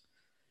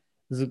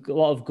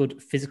lot of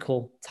good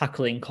physical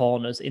tackling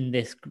corners in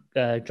this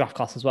draft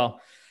class as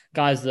well.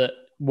 Guys that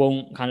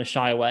won't kind of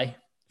shy away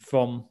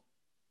from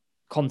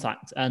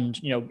contact and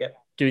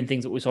doing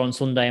things that we saw on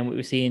Sunday and what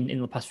we've seen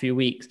in the past few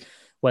weeks,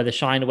 where they're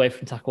shying away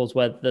from tackles,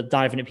 where they're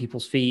diving at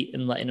people's feet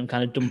and letting them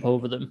kind of dump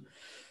over them,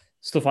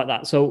 stuff like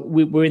that. So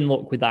we're in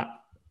luck with that.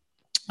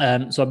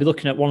 So I'll be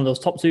looking at one of those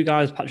top 2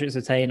 guys, Patrick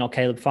Surtain or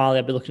Caleb Farley.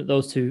 I'll be looking at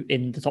those 2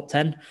 in the top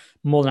 10.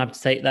 More than happy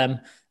to take them.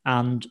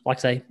 And like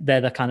I say, they're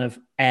the kind of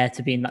heir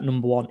to being that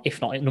number 1,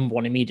 if not number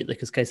 1 immediately,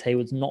 because Case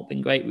Hayward's not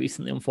been great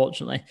recently,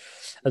 unfortunately,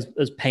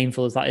 as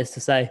painful as that is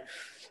to say.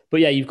 But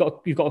yeah, you've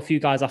got a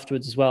few guys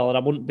afterwards as well, and I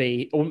wouldn't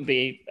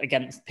be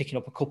against picking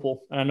up a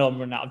couple. And I know I'm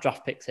running out of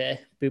draft picks here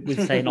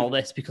with saying all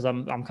this, because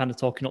I'm kind of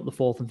talking up the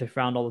 4th and 5th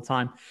round all the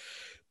time.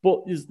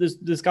 But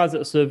there's guys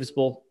that are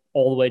serviceable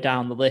all the way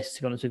down the list,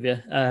 to be honest with you.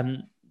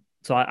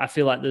 So I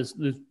feel like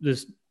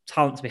there's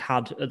talent to be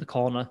had at the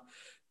corner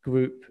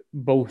group,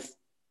 both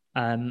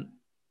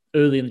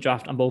early in the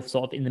draft and both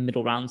sort of in the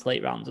middle rounds,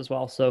 late rounds as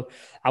well. So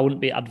I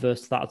wouldn't be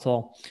adverse to that at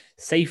all.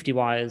 Safety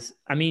wise,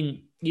 I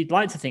mean, you'd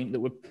like to think that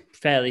we're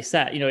fairly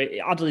set. You know,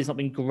 Adderley's not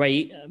been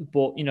great,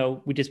 but, you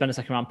know, we did spend a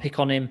second round pick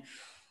on him.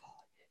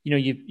 You know,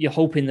 you're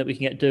hoping that we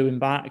can get Derwin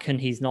back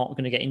and he's not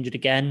going to get injured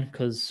again,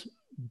 because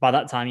by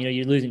that time, you know,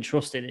 you're losing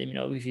trust in him, you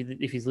know,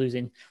 if he's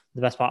losing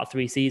the best part of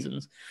 3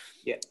 seasons.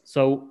 Yeah.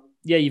 So,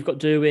 yeah, you've got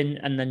Derwin,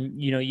 and then,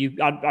 you know,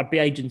 I'd be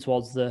aging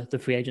towards the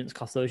free agents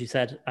class, though, as you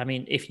said. I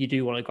mean, if you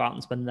do want to go out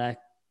and spend there,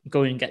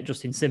 go in and get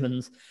Justin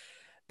Simmons,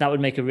 that would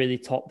make a really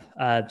top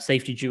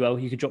safety duo.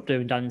 You could drop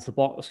Derwin down into the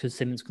box because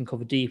Simmons can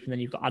cover deep, and then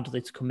you've got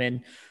Adderley to come in,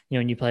 you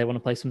know, and you want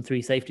to play some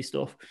 3 safety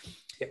stuff.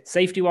 Yep.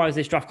 Safety-wise,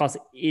 this draft class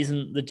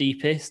isn't the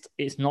deepest.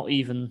 It's not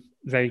even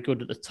very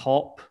good at the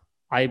top.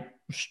 I'm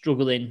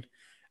struggling,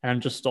 and I'm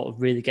just sort of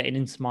really getting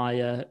into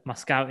my my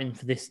scouting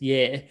for this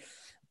year.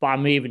 But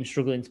I'm even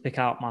struggling to pick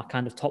out my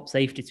kind of top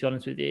safety, to be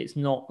honest with you. It's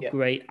not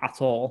great at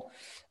all.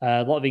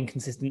 A lot of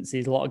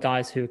inconsistencies, a lot of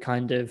guys who are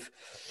kind of,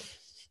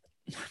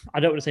 I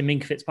don't want to say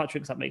Minkah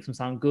Fitzpatrick, because that makes him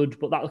sound good,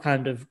 but that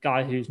kind of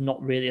guy who's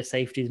not really a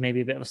safety, is maybe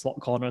a bit of a slot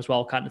corner as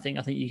well, kind of thing.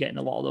 I think you're getting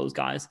a lot of those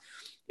guys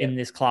in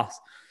this class.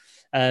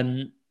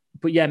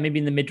 But yeah, maybe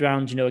in the mid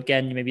round, you know,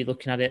 again, you may be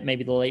looking at it,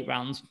 maybe the late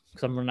rounds,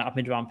 because I'm running out of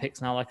mid round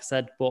picks now, like I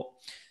said. But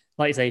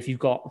like you say, if you've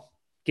got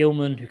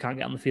Gilman, who can't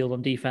get on the field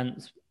on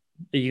defense,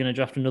 are you going to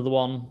draft another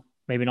one?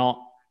 Maybe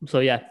not. So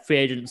yeah, free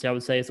agency, I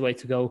would say, is the way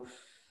to go,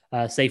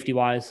 safety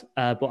wise.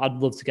 But I'd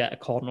love to get a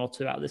corner or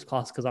 2 out of this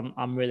class, because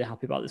I'm really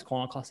happy about this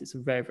corner class. It's a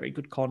very, very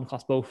good corner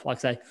class, both, like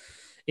I say,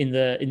 in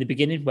the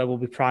beginning, where we'll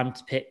be primed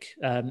to pick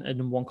a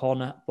number 1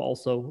 corner, but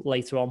also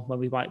later on when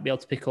we might be able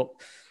to pick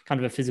up kind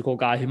of a physical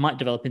guy who might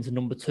develop into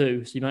number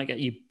 2. So you might get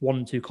you 1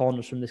 and 2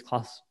 corners from this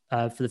class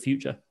for the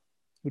future.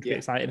 Would be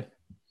exciting.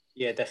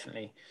 Yeah,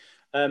 definitely.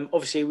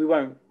 Obviously, we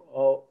won't.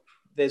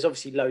 There's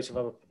obviously loads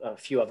of a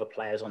few other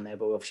players on there,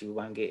 but obviously we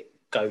won't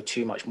go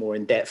too much more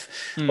in depth.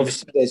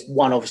 Obviously, there's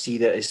one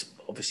that is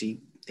obviously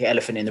the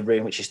elephant in the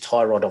room, which is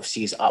Tyrod.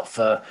 Obviously, is up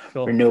for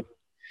renewal.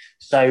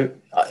 So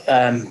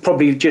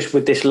probably just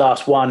with this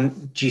last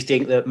one, do you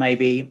think that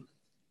maybe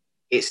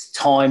it's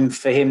time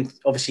for him?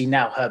 Obviously,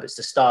 now Herbert's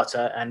the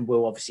starter and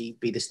will obviously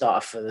be the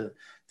starter for the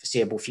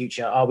foreseeable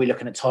future. Are we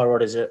looking at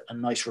Tyrod as a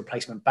nice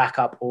replacement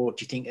backup, or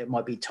do you think it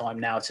might be time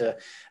now to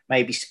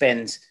maybe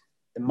spend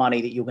the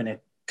money that you're going to,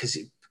 because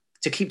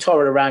to keep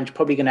Tyrod around, you're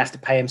probably going to have to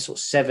pay him sort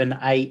of 7,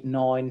 8,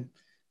 9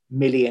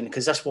 million,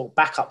 because that's what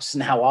backups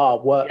now are.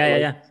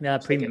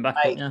 Premium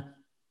backup.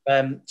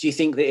 Do you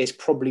think that it's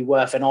probably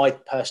worth, and I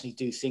personally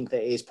do think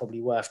that it is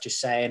probably worth just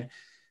saying,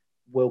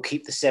 we'll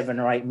keep the 7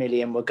 or 8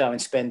 million, we'll go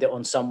and spend it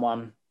on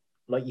someone,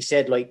 like you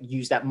said, like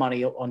use that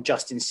money on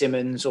Justin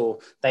Simmons or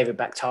David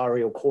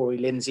Bakhtiari or Corey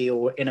Lindsey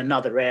or in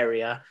another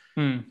area.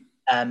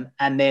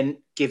 And then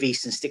give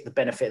Easton Stick the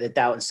benefit of the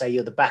doubt and say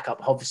you're the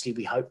backup. Obviously,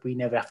 we hope we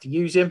never have to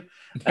use him.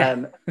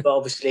 But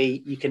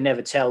obviously, you can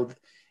never tell.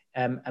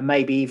 And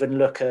maybe even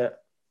look at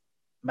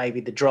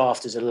maybe the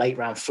draft as a late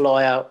round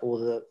flyer,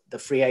 or the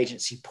free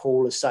agency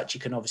pool as such.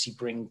 You can obviously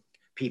bring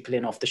people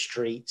in off the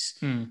streets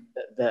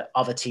that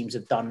other teams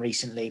have done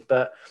recently.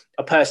 But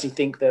I personally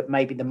think that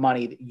maybe the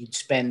money that you'd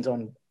spend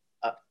on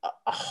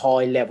a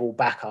high level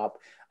backup,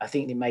 I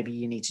think that maybe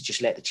you need to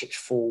just let the chips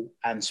fall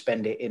and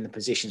spend it in the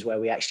positions where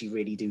we actually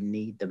really do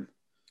need them.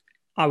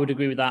 I would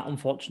agree with that,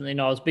 unfortunately.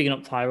 No, I was bigging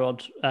up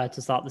Tyrod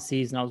to start the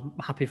season. I was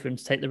happy for him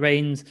to take the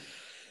reins.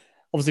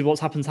 Obviously,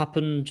 what's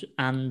happened,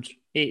 and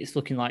it's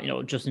looking like, you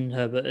know, Justin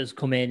Herbert has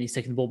come in, he's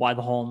taking the bull by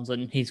the horns,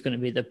 and he's going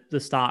to be the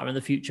starter in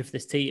the future for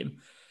this team.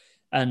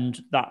 And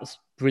that's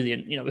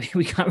brilliant. You know,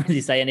 we can't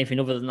really say anything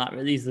other than that,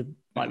 really. He's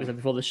like we said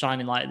before, the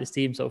shining light of this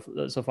team so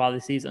far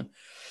this season.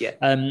 Yeah.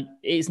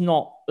 It's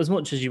not, as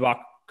much as you are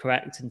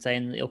correct in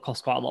saying that it'll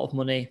cost quite a lot of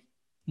money,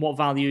 what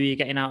value are you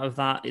getting out of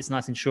that? It's a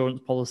nice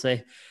insurance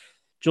policy.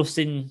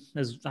 Justin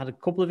has had a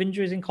couple of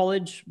injuries in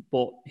college,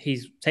 but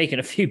he's taken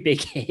a few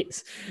big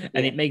hits,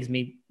 and it makes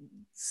me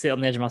sit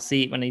on the edge of my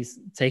seat when he's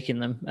taking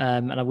them.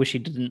 And I wish he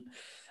didn't.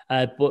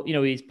 But, you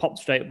know, he's popped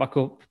straight back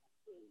up,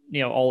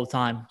 you know, all the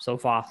time so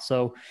far.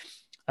 So,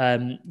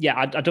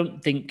 I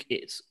don't think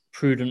it's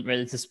prudent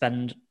really to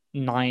spend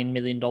 $9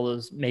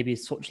 million, maybe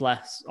such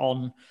less,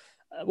 on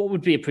what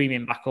would be a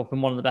premium backup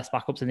and one of the best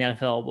backups in the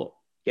NFL.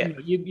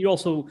 But you're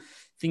also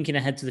thinking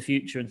ahead to the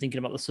future and thinking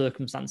about the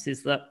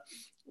circumstances that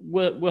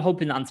we're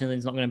hoping that Anthony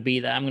Lynn's not going to be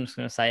there. I'm just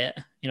going to say it,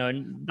 you know,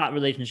 and that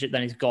relationship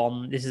then is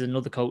gone. This is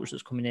another coach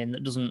that's coming in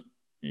that doesn't,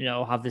 you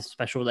know, have this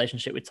special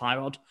relationship with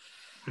Tyrod.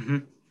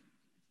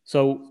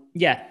 So,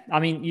 yeah, I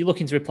mean, you're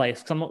looking to replace,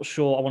 because I'm not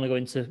sure I want to go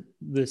into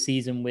the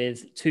season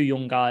with 2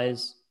 young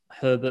guys,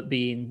 Herbert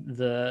being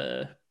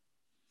the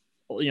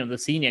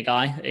senior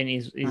guy, and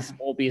he's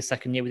will be his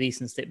second year with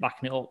Easton Stick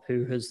backing it up,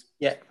 who has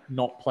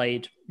not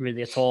played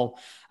really at all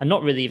and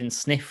not really even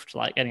sniffed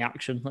like any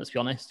action, let's be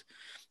honest.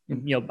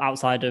 You know,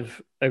 outside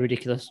of a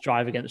ridiculous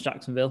drive against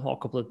Jacksonville, or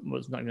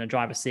was not even a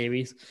drive, a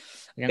series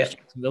against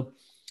Jacksonville.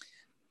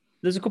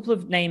 There's a couple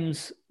of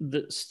names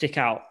that stick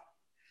out.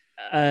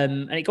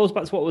 And it goes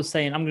back to what I was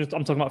saying. I'm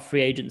talking about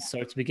free agents,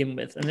 sorry, to begin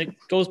with, and it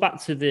goes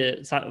back to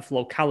the sort of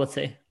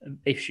locality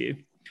issue.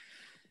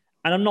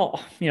 And I'm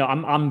not,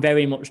 I'm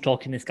very much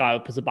talking this guy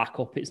up as a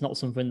backup. It's not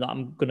something that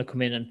I'm going to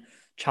come in and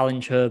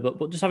challenge Herbert,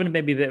 but just having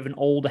maybe a bit of an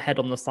older head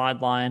on the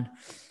sideline,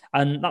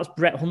 and that's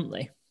Brett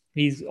Huntley.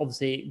 He's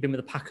obviously been with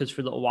the Packers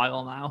for a little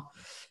while now.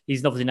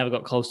 He's obviously never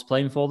got close to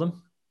playing for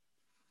them.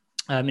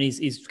 And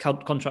his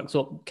contract's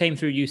up, came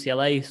through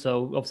UCLA,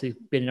 so obviously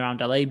been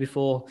around LA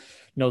before,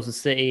 knows the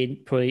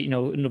city, probably,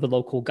 another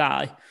local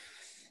guy.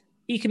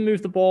 He can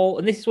move the ball,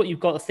 and this is what you've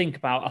got to think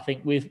about, I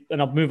think,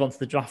 and I'll move on to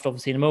the draft,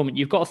 obviously, in a moment.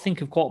 You've got to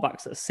think of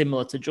quarterbacks that are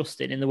similar to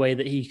Justin in the way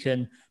that he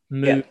can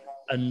move. Yeah.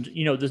 And,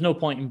 there's no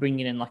point in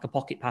bringing in like a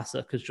pocket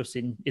passer because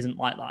Justin isn't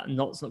like that, and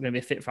it's not going to be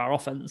a fit for our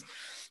offense.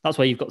 That's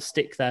why you've got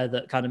Stick there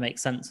that kind of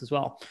makes sense as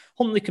well.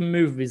 Huntley can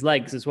move with his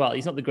legs as well.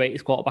 He's not the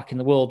greatest quarterback in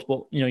the world,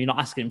 but, you're not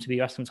asking him to be,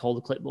 you're asking him to hold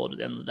a clipboard at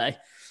the end of the day.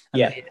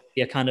 And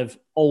be a kind of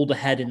older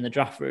head in the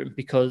draft room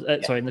because,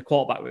 in the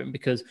quarterback room,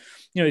 because,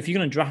 if you're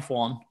going to draft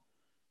one,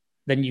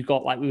 then you've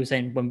got, like we were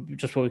saying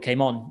before we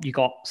came on, you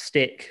got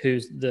Stick,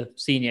 who's the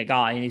senior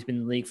guy, and he's been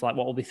in the league for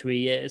what will be 3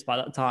 years by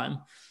that time.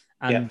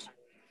 And,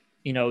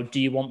 do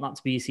you want that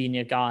to be a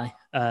senior guy?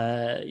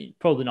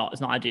 Probably not.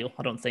 It's not ideal,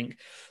 I don't think.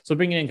 So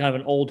bringing in kind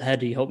of an old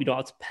head, you hope you don't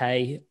have to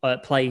play,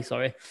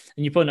 and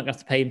you're probably not going to have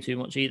to pay him too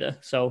much either.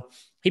 So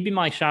he'd be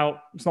my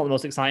shout. It's not the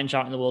most exciting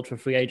shout in the world for a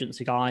free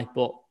agency guy,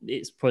 but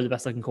it's probably the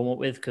best I can come up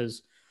with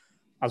because,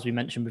 as we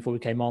mentioned before we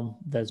came on,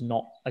 there's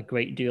not a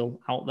great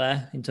deal out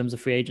there in terms of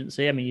free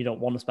agency. I mean, you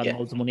don't want to spend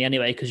loads of money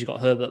anyway because you've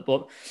got Herbert.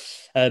 But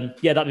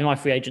that'd be my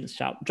free agency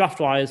shout.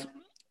 Draft-wise,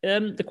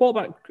 the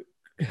quarterback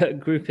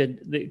group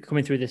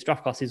coming through this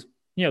draft class is,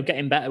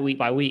 getting better week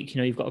by week.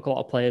 You've got a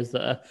lot of players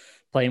that are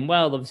playing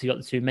well. Obviously, you've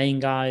got the two main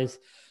guys.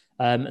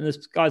 And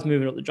there's guys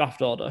moving up the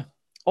draft order.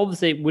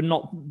 Obviously, we're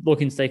not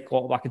looking to take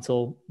quarterback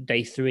until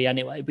day 3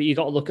 anyway. But you've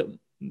got to look at,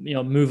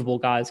 movable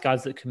guys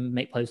that can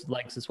make plays with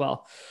legs as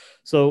well.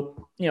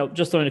 So,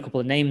 just throwing a couple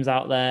of names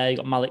out there. You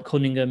got Malik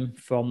Cunningham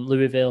from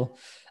Louisville,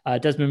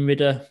 Desmond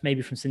Ridder,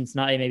 maybe from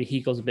Cincinnati. Maybe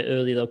he goes a bit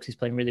early though because he's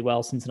playing really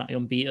well. Cincinnati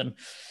unbeaten,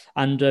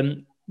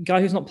 and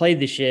guy who's not played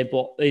this year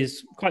but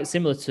is quite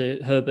similar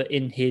to Herbert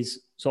in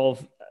his sort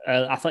of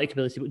athletic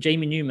ability. But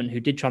Jamie Newman, who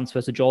did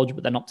transfer to Georgia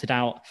but then opted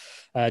out,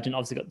 didn't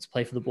obviously get to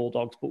play for the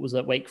Bulldogs, but was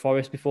at Wake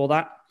Forest before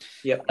that.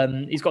 Yeah,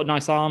 he's got a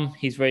nice arm.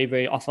 He's very,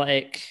 very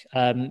athletic.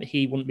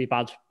 He wouldn't be a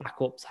bad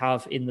backup to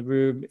have in the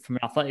room from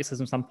an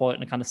athleticism standpoint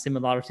and a kind of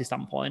similarity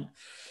standpoint.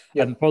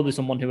 Probably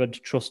someone who would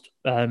trust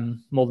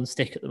more than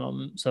Stick at the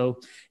moment. So,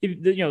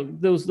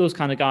 those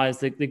kind of guys,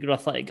 the good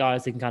athletic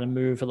guys, they can kind of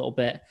move a little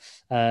bit.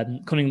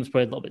 Cunningham's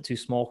probably a little bit too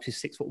small because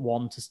he's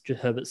 6'1" to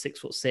Herbert's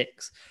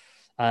 6'6".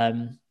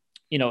 And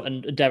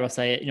dare I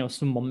say it,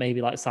 someone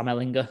maybe like Sam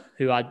Ehlinger,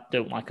 who I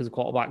don't like as a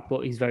quarterback,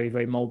 but he's very,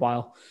 very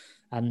mobile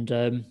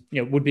and,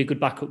 would be a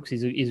good backup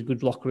because he's a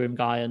good locker room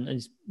guy and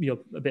he's,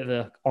 a bit of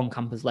a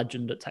on-campus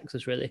legend at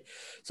Texas, really.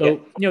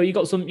 So, you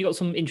got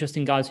some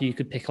interesting guys who you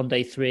could pick on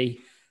day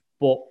 3,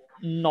 but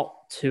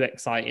not too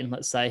exciting,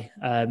 let's say.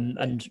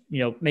 And,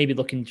 maybe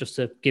looking just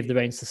to give the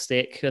reins to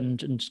Stick and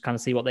just kind of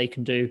see what they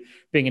can do,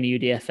 bring in a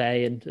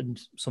UDFA and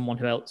someone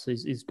who else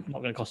is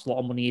not going to cost a lot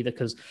of money either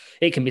because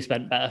it can be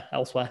spent better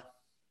elsewhere.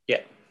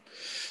 Yeah.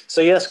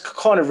 So, that's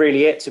kind of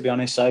really it, to be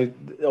honest. So,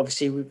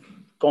 obviously, we've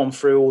gone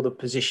through all the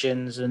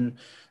positions and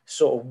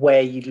sort of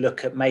where you'd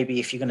look at maybe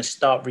if you're going to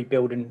start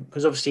rebuilding.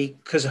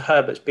 Because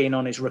Herbert's been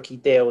on his rookie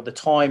deal,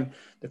 the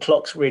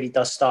clock really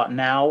does start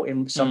now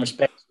in some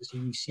respects.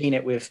 You've seen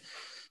it with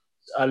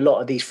a lot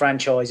of these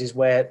franchises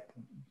where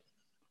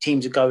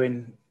teams are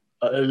going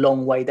a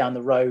long way down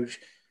the road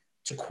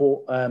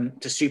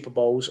to Super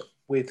Bowls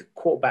with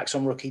quarterbacks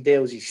on rookie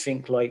deals. If you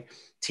think like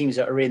teams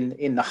that are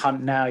in the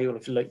hunt now, you'll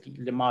have like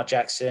Lamar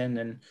Jackson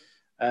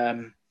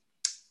and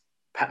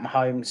Pat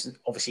Mahomes.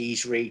 Obviously,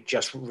 he's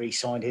just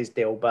re-signed his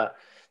deal, but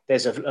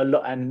there's a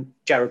lot, and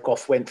Jared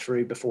Goff went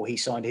through before he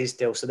signed his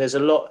deal. So there's a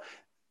lot.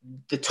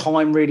 The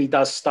time really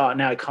does start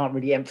now. I can't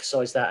really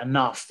emphasize that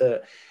enough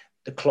that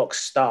the clock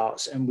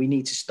starts and we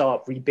need to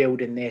start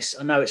rebuilding this.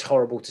 I know it's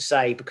horrible to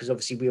say because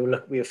obviously we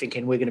were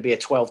thinking we're going to be a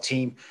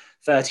 12-team,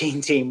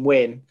 13-team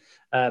winning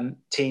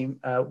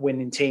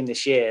team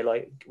this year.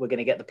 Like we're going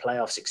to get the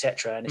playoffs,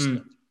 etc. And it's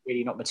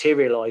really not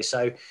materialized.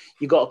 So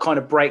you've got to kind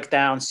of break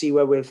down, see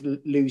where we're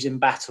losing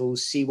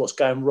battles, see what's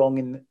going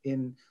wrong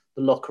in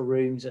the locker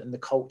rooms and the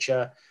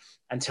culture.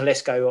 And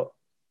Telesco,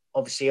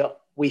 obviously,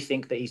 we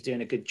think that he's doing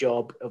a good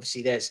job.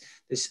 Obviously, there's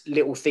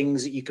little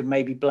things that you can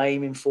maybe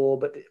blame him for,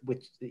 but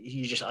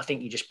I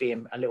think you're just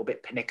being a little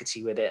bit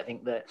pernickety with it. I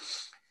think that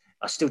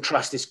I still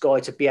trust this guy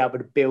to be able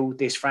to build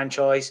this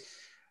franchise,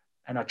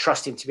 and I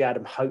trust him to be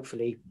able to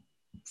hopefully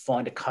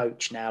find a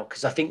coach now,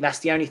 because I think that's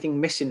the only thing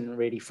missing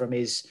really from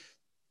his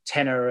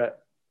tenure at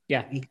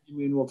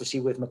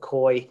obviously with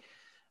McCoy,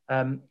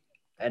 and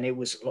it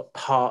was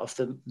part of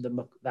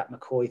that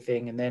McCoy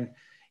thing, and then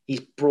he's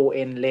brought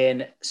in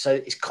Lynn, so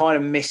it's kind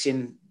of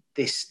missing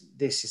this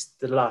is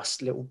the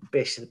last little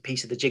piece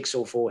of the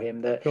jigsaw for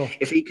him. That Sure.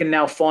 if he can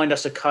now find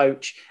us a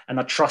coach, and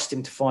I trust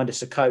him to find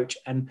us a coach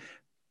and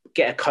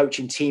get a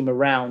coaching team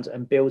around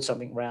and build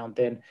something around,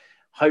 then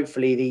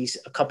hopefully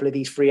a couple of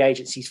these free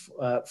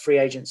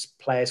agents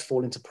players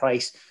fall into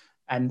place,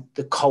 and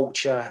the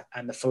culture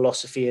and the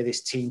philosophy of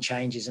this team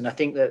changes. And I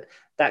think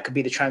that could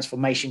be the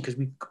transformation, because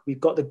we've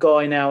got the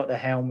guy now at the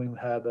helm in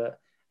Herbert,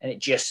 and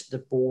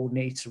the ball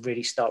needs to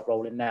really start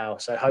rolling now.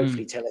 So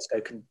hopefully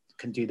Telesco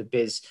can do the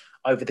biz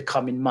over the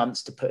coming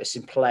months to put us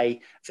in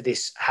play for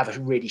this, have a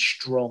really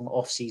strong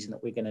off season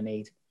that we're going to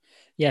need.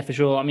 Yeah, for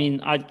sure. I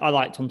mean, I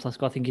like Tom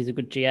Telesco. I think he's a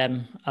good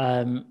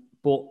GM,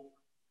 but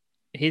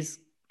his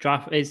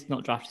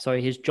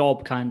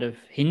job kind of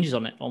hinges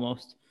on it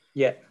almost.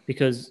 Yeah.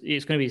 Because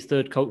it's going to be his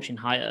third coaching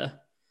hire.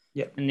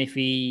 Yeah. And if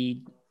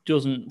he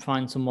doesn't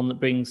find someone that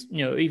brings,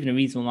 even a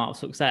reasonable amount of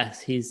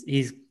success, he's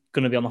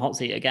going to be on the hot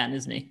seat again,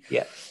 isn't he?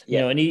 Yeah.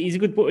 Yeah. And he's a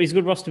good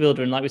roster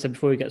builder. And like we said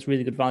before, he gets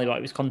really good value out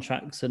of his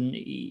contracts, and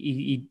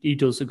he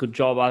does a good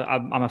job.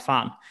 I'm a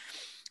fan.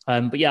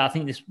 But yeah, I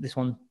think this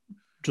one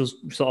does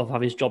sort of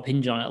have his job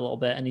hinge on it a little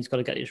bit, and he's got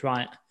to get this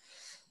right.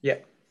 Yeah.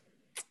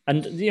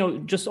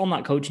 And, just on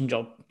that coaching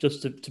job,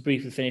 just to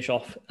briefly finish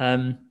off,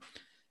 it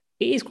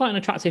is quite an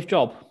attractive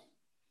job.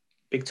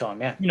 Big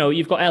time, yeah.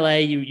 You've got LA,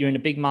 you're in a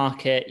big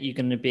market, you're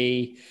going to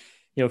be,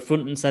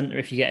 front and center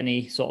if you get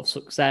any sort of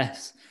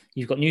success.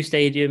 You've got new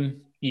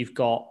stadium, you've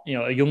got,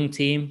 a young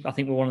team. I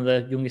think we're one of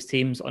the youngest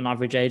teams on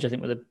average age. I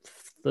think we're the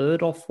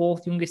third or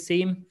fourth youngest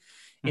team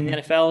in the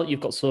NFL.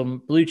 You've got some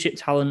blue chip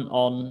talent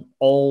on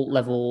all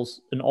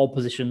levels and all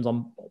positions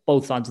on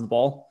both sides of the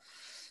ball.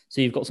 So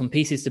you've got some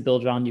pieces to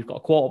build around. You've got a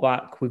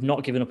quarterback. We've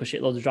not given up a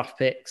shitload of draft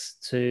picks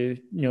to,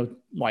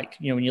 when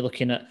you're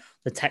looking at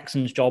the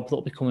Texans job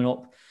that'll be coming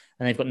up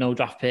and they've got no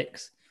draft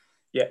picks.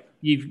 Yeah.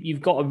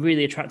 You've got a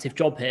really attractive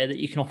job here that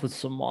you can offer to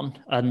someone.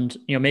 And,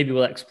 maybe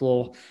we'll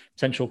explore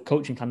potential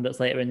coaching candidates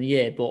later in the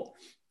year, but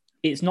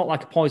it's not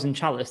like a poison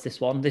chalice,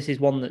 this one. This is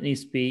one that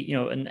needs to be,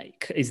 and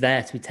is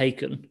there to be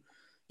taken.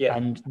 Yeah.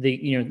 And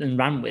and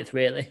ran with,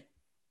 really.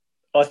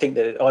 I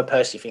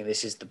personally think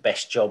this is the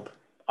best job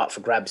up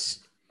for grabs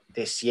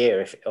this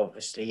year. If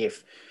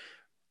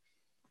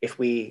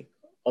we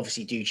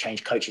obviously do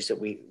change coaches that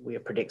we are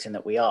predicting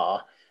that we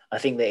are, I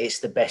think that it's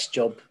the best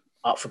job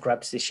up for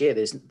grabs this year.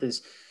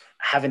 There's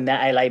having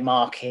that LA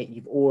market.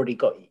 You've already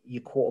got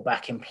your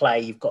quarterback in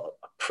play. You've got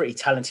a pretty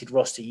talented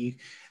roster.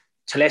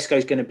 Telesco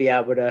is going to be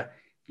able to.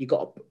 You've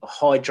got a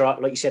high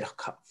draft, like you said,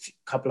 a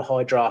couple of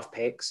high draft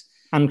picks.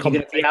 And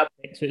picks,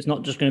 so it's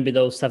not just going to be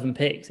those 7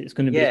 picks. It's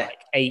going to be like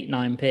 8,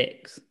 9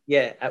 picks.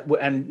 Yeah,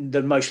 and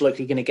they're most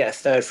likely going to get a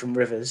third from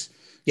Rivers.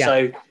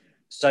 Yeah.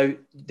 So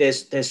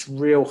there's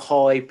real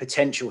high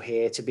potential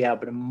here to be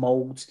able to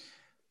mould.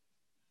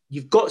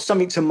 You've got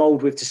something to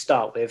mould with to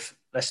start with.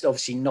 Let's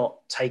obviously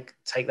not take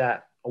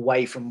that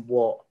away from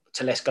what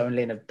Telesco and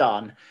Lynn have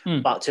done,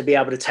 but to be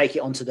able to take it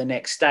onto the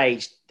next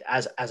stage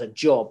as a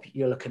job,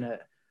 you're looking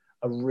at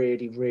a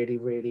really, really,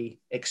 really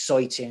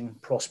exciting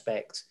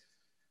prospect.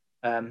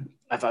 Of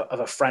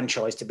a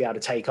franchise to be able to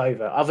take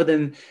over. Other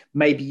than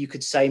maybe you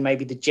could say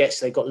maybe the Jets,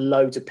 they've got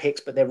loads of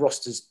picks, but their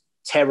roster's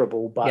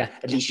terrible. But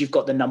at least you've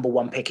got the number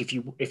one pick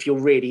if you're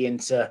really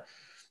into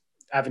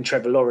having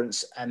Trevor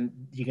Lawrence and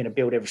you're going to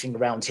build everything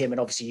around him. And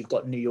obviously you've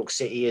got New York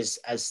City as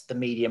the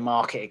media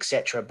market,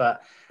 etc.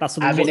 But that's a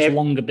much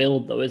longer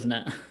build, though, isn't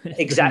it?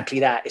 Exactly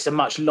that. It's a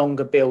much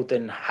longer build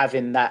than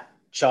having that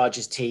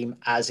Chargers team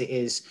as it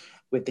is,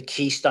 with the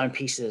keystone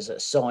pieces that are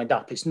signed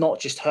up. It's not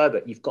just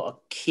Herbert. You've got a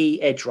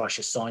key edge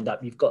rusher signed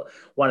up. You've got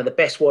one of the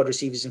best wide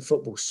receivers in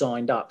football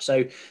signed up.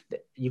 So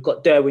you've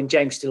got Derwin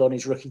James still on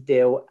his rookie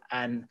deal,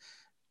 and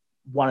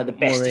one of the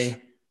best.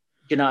 Murray.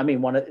 You know what I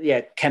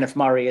mean? Kenneth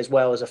Murray as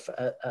well as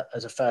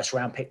a first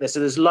round pick. So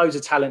there's loads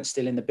of talent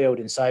still in the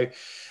building. So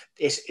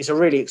it's a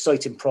really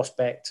exciting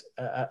prospect,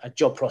 a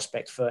job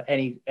prospect for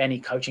any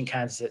coaching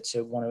candidate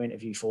to want to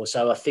interview for.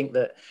 So I think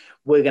that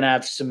we're going to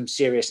have some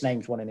serious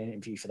names wanting an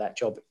interview for that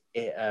job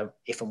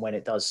if and when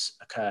it does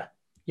occur.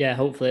 Yeah,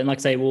 hopefully. And like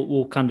I say,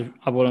 we'll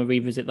I want to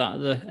revisit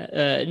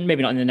that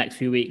maybe not in the next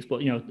few weeks,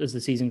 but as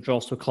the season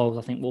draws to a close,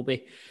 I think we'll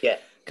be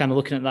kind of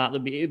looking at that.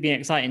 It'd be an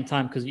exciting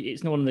time, because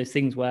it's not one of those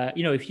things where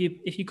if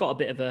you got a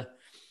bit of a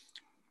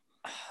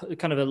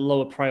kind of a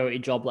lower priority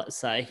job, let's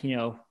say,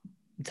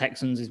 the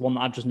Texans is one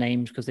that I've just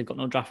named because they've got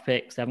no draft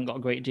picks, they haven't got a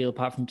great deal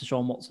apart from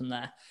Deshaun Watson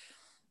there.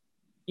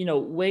 If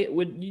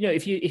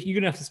you're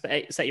going to have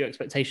to set your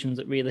expectations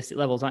at realistic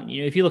levels, aren't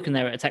you? If you're looking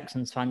there at a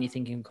Texans fan, you're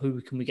thinking,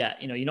 who can we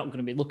get? You're not going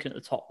to be looking at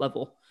the top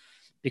level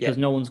because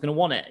no one's going to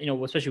want it,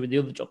 especially with the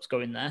other jobs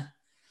going there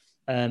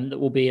that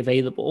will be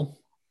available.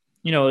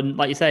 And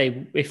like you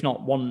say, if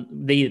not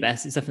the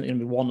best, it's definitely going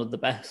to be one of the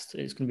best.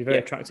 It's going to be a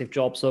very attractive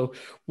job. So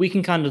we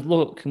can kind of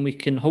look and we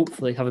can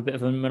hopefully have a bit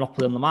of a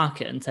monopoly on the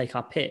market and take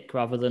our pick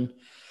rather than,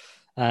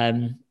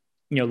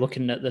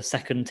 looking at the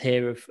second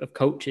tier of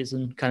coaches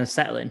and kind of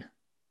settling.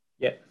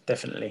 Yeah,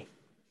 definitely.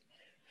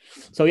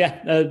 So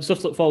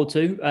stuff to look forward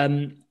to.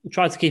 we'll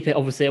try to keep it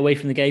obviously away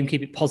from the game,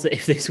 keep it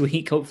positive this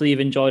week. Hopefully you've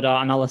enjoyed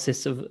our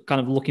analysis of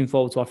kind of looking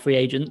forward to our free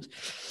agent.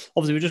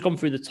 Obviously, we've just gone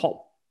through the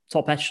top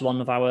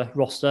echelon of our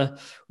roster.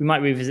 We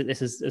might revisit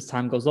this as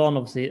time goes on,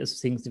 obviously, as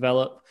things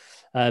develop.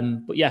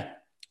 But yeah,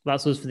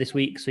 that's us for this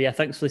week. So yeah,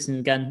 thanks for listening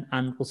again,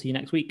 and we'll see you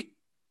next week.